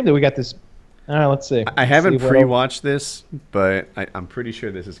it's a shame that we got this. Let's see. I haven't See what pre-watched this, but I'm pretty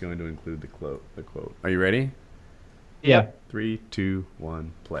sure this is going to include the quote. Are you ready? Yeah. 3, 2,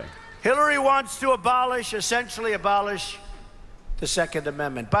 1, play. Hillary wants to essentially abolish the Second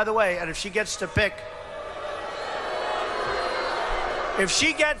Amendment. By the way, and if she gets to pick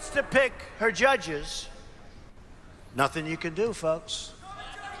her judges, nothing you can do, folks.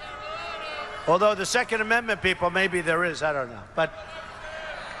 Although the Second Amendment people, maybe there is, I don't know. But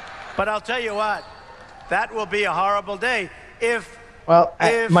I'll tell you what, that will be a horrible day if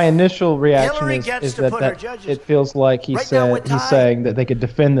my initial reaction Hillary is gets to put her that judges- it feels like he's saying that they could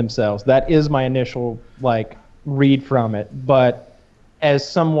defend themselves. That is my initial read from it. But as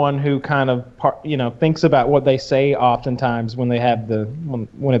someone who kind of thinks about what they say, oftentimes when they have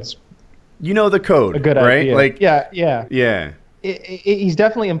when it's the code, a good right? idea. Like, yeah. He's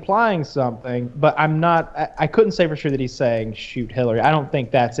definitely implying something, but I couldn't say for sure that he's saying shoot Hillary. I don't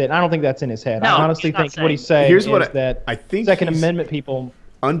think that's it. I don't think that's in his head. No, I honestly think what he's saying is that I think Second he's Amendment people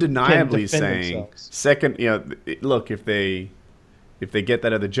undeniably can defend saying themselves. second. Look, if they get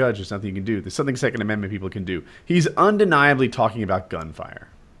that other judge, there's something you can do. There's something Second Amendment people can do. He's undeniably talking about gunfire,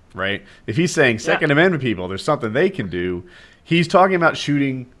 right? If he's saying Second Amendment people, there's something they can do. He's talking about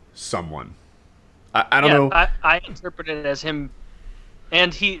shooting someone. I don't know. I interpreted it as him,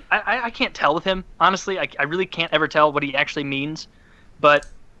 and I can't tell with him, honestly. I really can't ever tell what he actually means, but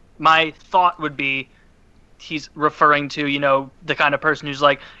my thought would be he's referring to, the kind of person who's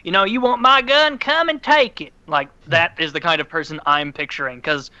like, you want my gun, come and take it. Like, that is the kind of person I'm picturing,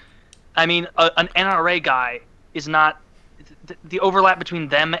 because, I mean, an NRA guy is not, the overlap between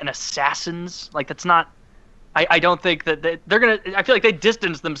them and assassins, like, that's not, I don't think that they're going to... I feel like they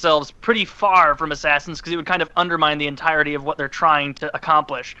distance themselves pretty far from assassins because it would kind of undermine the entirety of what they're trying to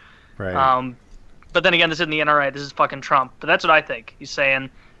accomplish. Right. But then again, this isn't the NRA. This is fucking Trump. But that's what I think. He's saying,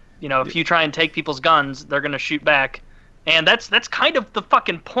 if you try and take people's guns, they're going to shoot back. And that's kind of the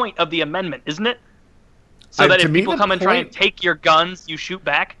fucking point of the amendment, isn't it? So that if people come and try and take your guns, you shoot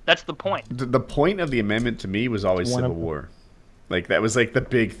back? That's the point. The point of the amendment to me was always civil war. Like, that was like the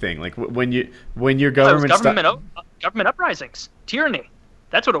big thing. Like, when your government government uprisings, tyranny.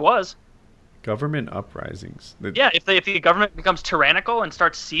 That's what it was. Government uprisings. If the government becomes tyrannical and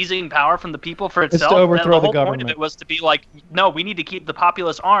starts seizing power from the people for itself, to overthrow the whole the point of it was to be like, no, we need to keep the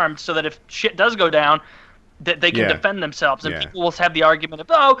populace armed so that if shit does go down, that they can defend themselves, and people will have the argument of,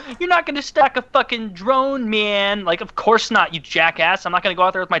 oh, you're not going to stack a fucking drone, man. Like, of course not, you jackass. I'm not going to go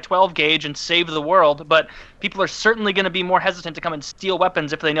out there with my 12 gauge and save the world, but people are certainly going to be more hesitant to come and steal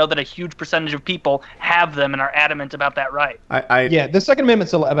weapons if they know that a huge percentage of people have them and are adamant about that right. Yeah, the Second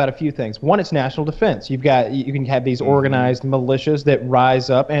Amendment's about a few things. One, it's national defense. You can have these organized militias that rise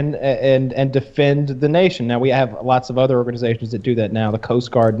up and defend the nation. Now, we have lots of other organizations that do that now, the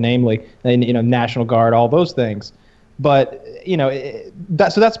Coast Guard, namely, and National Guard, all those things. But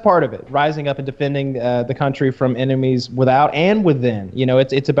so that's part of it, rising up and defending the country from enemies without and within.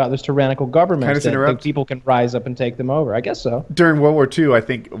 It's about those tyrannical governments that people can rise up and take them over. I guess so. During World War II, I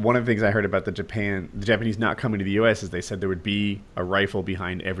think one of the things I heard about the Japanese not coming to the U.S. is they said there would be a rifle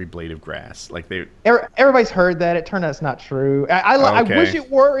behind every blade of grass. Like everybody's heard that. It turned out it's not true. I wish it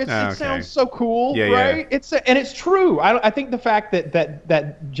were. It sounds so cool, right? Yeah. It's true. I think the fact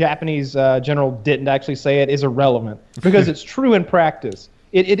that Japanese general didn't actually say it is irrelevant. Because it's true in practice.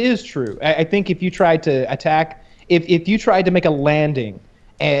 It is true. I think if you tried to attack, if you tried to make a landing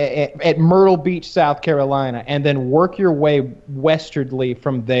at Myrtle Beach, South Carolina, and then work your way westwardly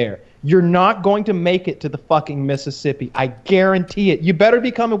from there, you're not going to make it to the fucking Mississippi. I guarantee it. You better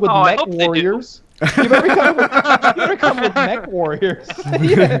be coming with mech warriors. You better come with mech warriors.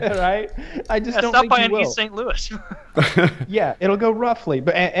 Yeah, right? I just don't think you will. East St. Louis. Yeah, it'll go roughly.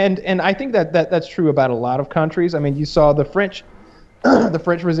 But and I think that's true about a lot of countries. I mean, you saw the French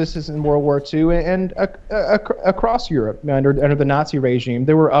resistance in World War II and across Europe under the Nazi regime.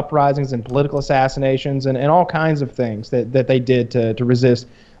 There were uprisings and political assassinations and all kinds of things that they did to resist.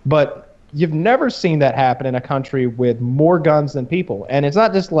 But you've never seen that happen in a country with more guns than people. And it's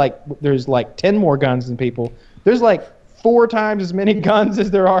not just like there's like 10 more guns than people. There's like 4 times as many guns as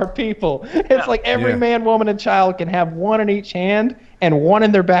there are people. It's like every man, woman, and child can have one in each hand and one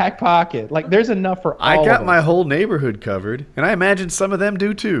in their back pocket. Like there's enough for all I got of my us. whole neighborhood covered, and I imagine some of them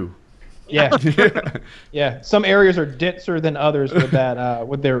do too. Yeah. Yeah. Some areas are denser than others with that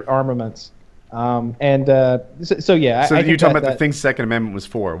with their armaments. So you're talking about the things Second Amendment was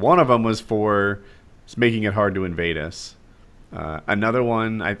for. One of them was for making it hard to invade us. Another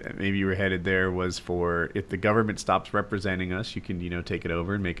one, maybe you were headed there, was for if the government stops representing us, you can take it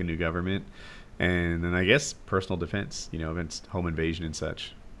over and make a new government. And then I guess personal defense, against home invasion and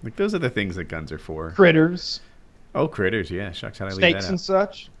such. Like those are the things that guns are for. Critters. Oh, critters! Yeah, shucks, how did I leave that out? Snakes and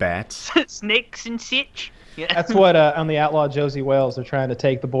such. Bats. Snakes and such. Yeah. That's what on the Outlaw Josie Wells, they're trying to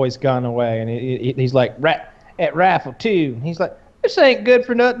take the boy's gun away, and he's like, at rifle too. He's like, this ain't good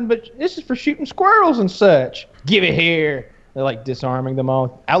for nothing, but this is for shooting squirrels and such. Give it here. They're like disarming them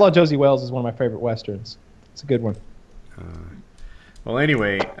all. Outlaw Josie Wells is one of my favorite westerns. It's a good one. Well,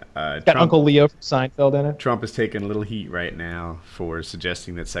 anyway, it's got Uncle Leo from Seinfeld in it. Trump is taking a little heat right now for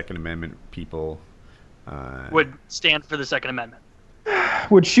suggesting that Second Amendment people would stand for the Second Amendment.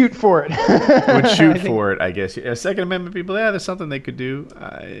 Would shoot for it. Would shoot for it, I guess. Second Amendment people, there's something they could do.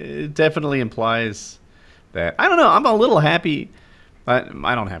 It definitely implies that. I don't know. I'm a little happy.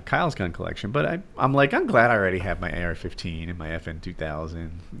 I don't have Kyle's gun collection, but I'm glad I already have my AR-15 and my FN-2000,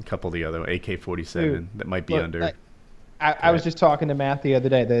 a couple of the other AK-47 that might be under. I was just talking to Matt the other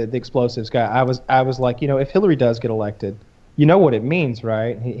day, the explosives guy. I was like, if Hillary does get elected, you know what it means,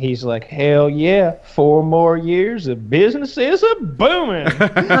 right? He's like, hell yeah, 4 more years of business is a booming.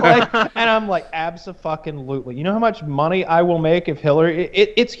 And I'm like, abso-fucking-lutely. You know how much money I will make if Hillary?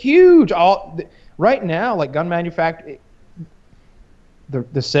 It's huge. Right now, like gun manufacturing,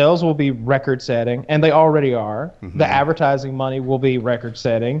 the sales will be record-setting, and they already are. Mm-hmm. The advertising money will be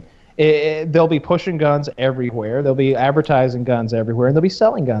record-setting. They'll be pushing guns everywhere. They'll be advertising guns everywhere, and they'll be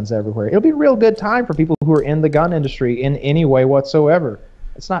selling guns everywhere. It'll be a real good time for people who are in the gun industry in any way whatsoever.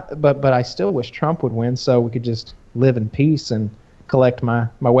 It's not, but I still wish Trump would win so we could just live in peace and collect my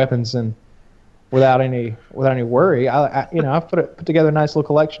weapons and without any worry. I've put together a nice little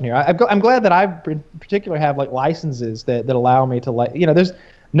collection here. I'm glad that I in particular have like licenses that allow me to there's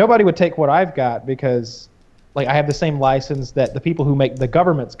nobody would take what I've got because. Like I have the same license that the people who make the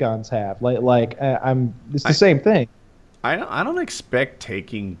government's guns have. It's the same thing. I don't expect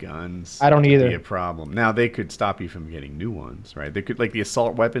taking guns. I don't either. To be a problem. Now they could stop you from getting new ones, right? They could like the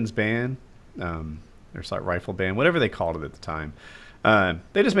assault weapons ban, or assault rifle ban, whatever they called it at the time.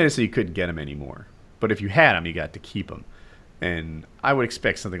 They just made it so you couldn't get them anymore. But if you had them, you got to keep them. And I would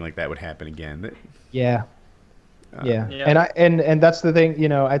expect something like that would happen again. Yeah. And that's the thing,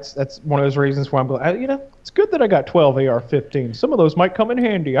 that's one of those reasons why I'm going, it's good that I got 12 AR-15. Some of those might come in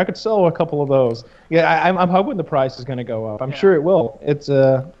handy. I could sell a couple of those. Yeah, I'm hoping the price is going to go up. I'm sure it will. It's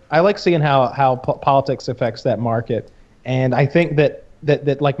I like seeing how politics affects that market. And I think that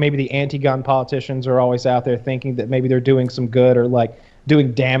that like maybe the anti-gun politicians are always out there thinking that maybe they're doing some good or like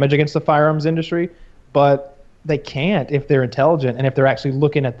doing damage against the firearms industry, but they can't if they're intelligent and if they're actually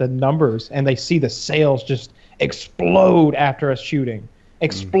looking at the numbers and they see the sales just explode after a shooting.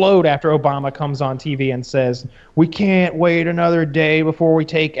 Explode after Obama comes on TV and says, we can't wait another day before we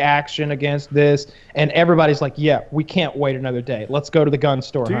take action against this. And everybody's like, yeah, we can't wait another day. Let's go to the gun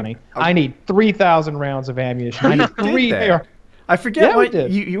store, honey. I need 3,000 rounds of ammunition. I need 3 AR. I forget why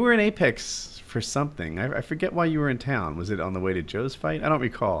you were in Apex for something. I forget why you were in town. Was it on the way to Joe's fight? I don't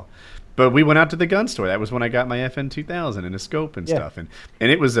recall. But we went out to the gun store. That was when I got my FN 2000 and a scope and stuff. And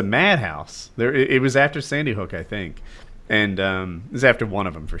it was a madhouse. It was after Sandy Hook, I think. And it was after one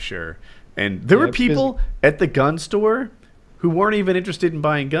of them for sure. And there were people at the gun store who weren't even interested in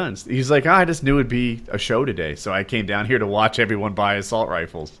buying guns. He's like, I just knew it'd be a show today, so I came down here to watch everyone buy assault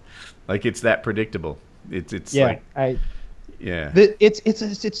rifles. Like, it's that predictable. It's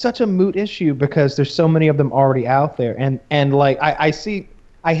such a moot issue because there's so many of them already out there. And like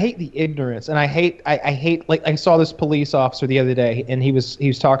I hate the ignorance, and I hate like I saw this police officer the other day, and he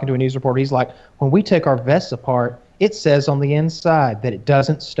was talking to a news reporter. He's like, when we take our vests apart, it says on the inside that it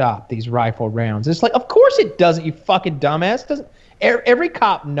doesn't stop these rifle rounds. It's like, of course it doesn't, you fucking dumbass. Doesn't every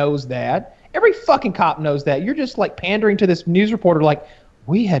cop knows that? Every fucking cop knows that. You're just like pandering to this news reporter like,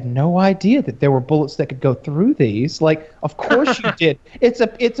 we had no idea that there were bullets that could go through these. Like, of course you did. It's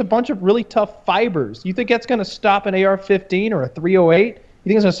a bunch of really tough fibers. You think that's going to stop an AR-15 or a 308? You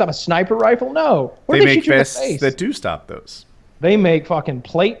think it's going to stop a sniper rifle? No. They make vests that do stop those. They make fucking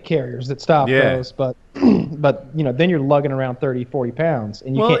plate carriers that stop those, but you know, then you're lugging around 30, 40 pounds,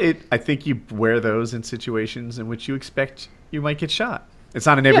 and you can't. I think you wear those in situations in which you expect you might get shot. It's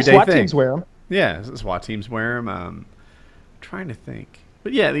not an everyday SWAT thing. teams wear them. Yeah, SWAT teams wear them. Trying to think,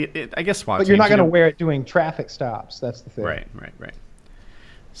 but yeah, I guess SWAT. But you're not going to wear it doing traffic stops. That's the thing. Right.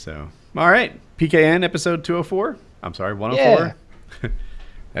 So, all right, PKN episode 204. I'm sorry, 104. Yeah.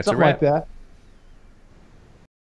 That's something a wrap. like that.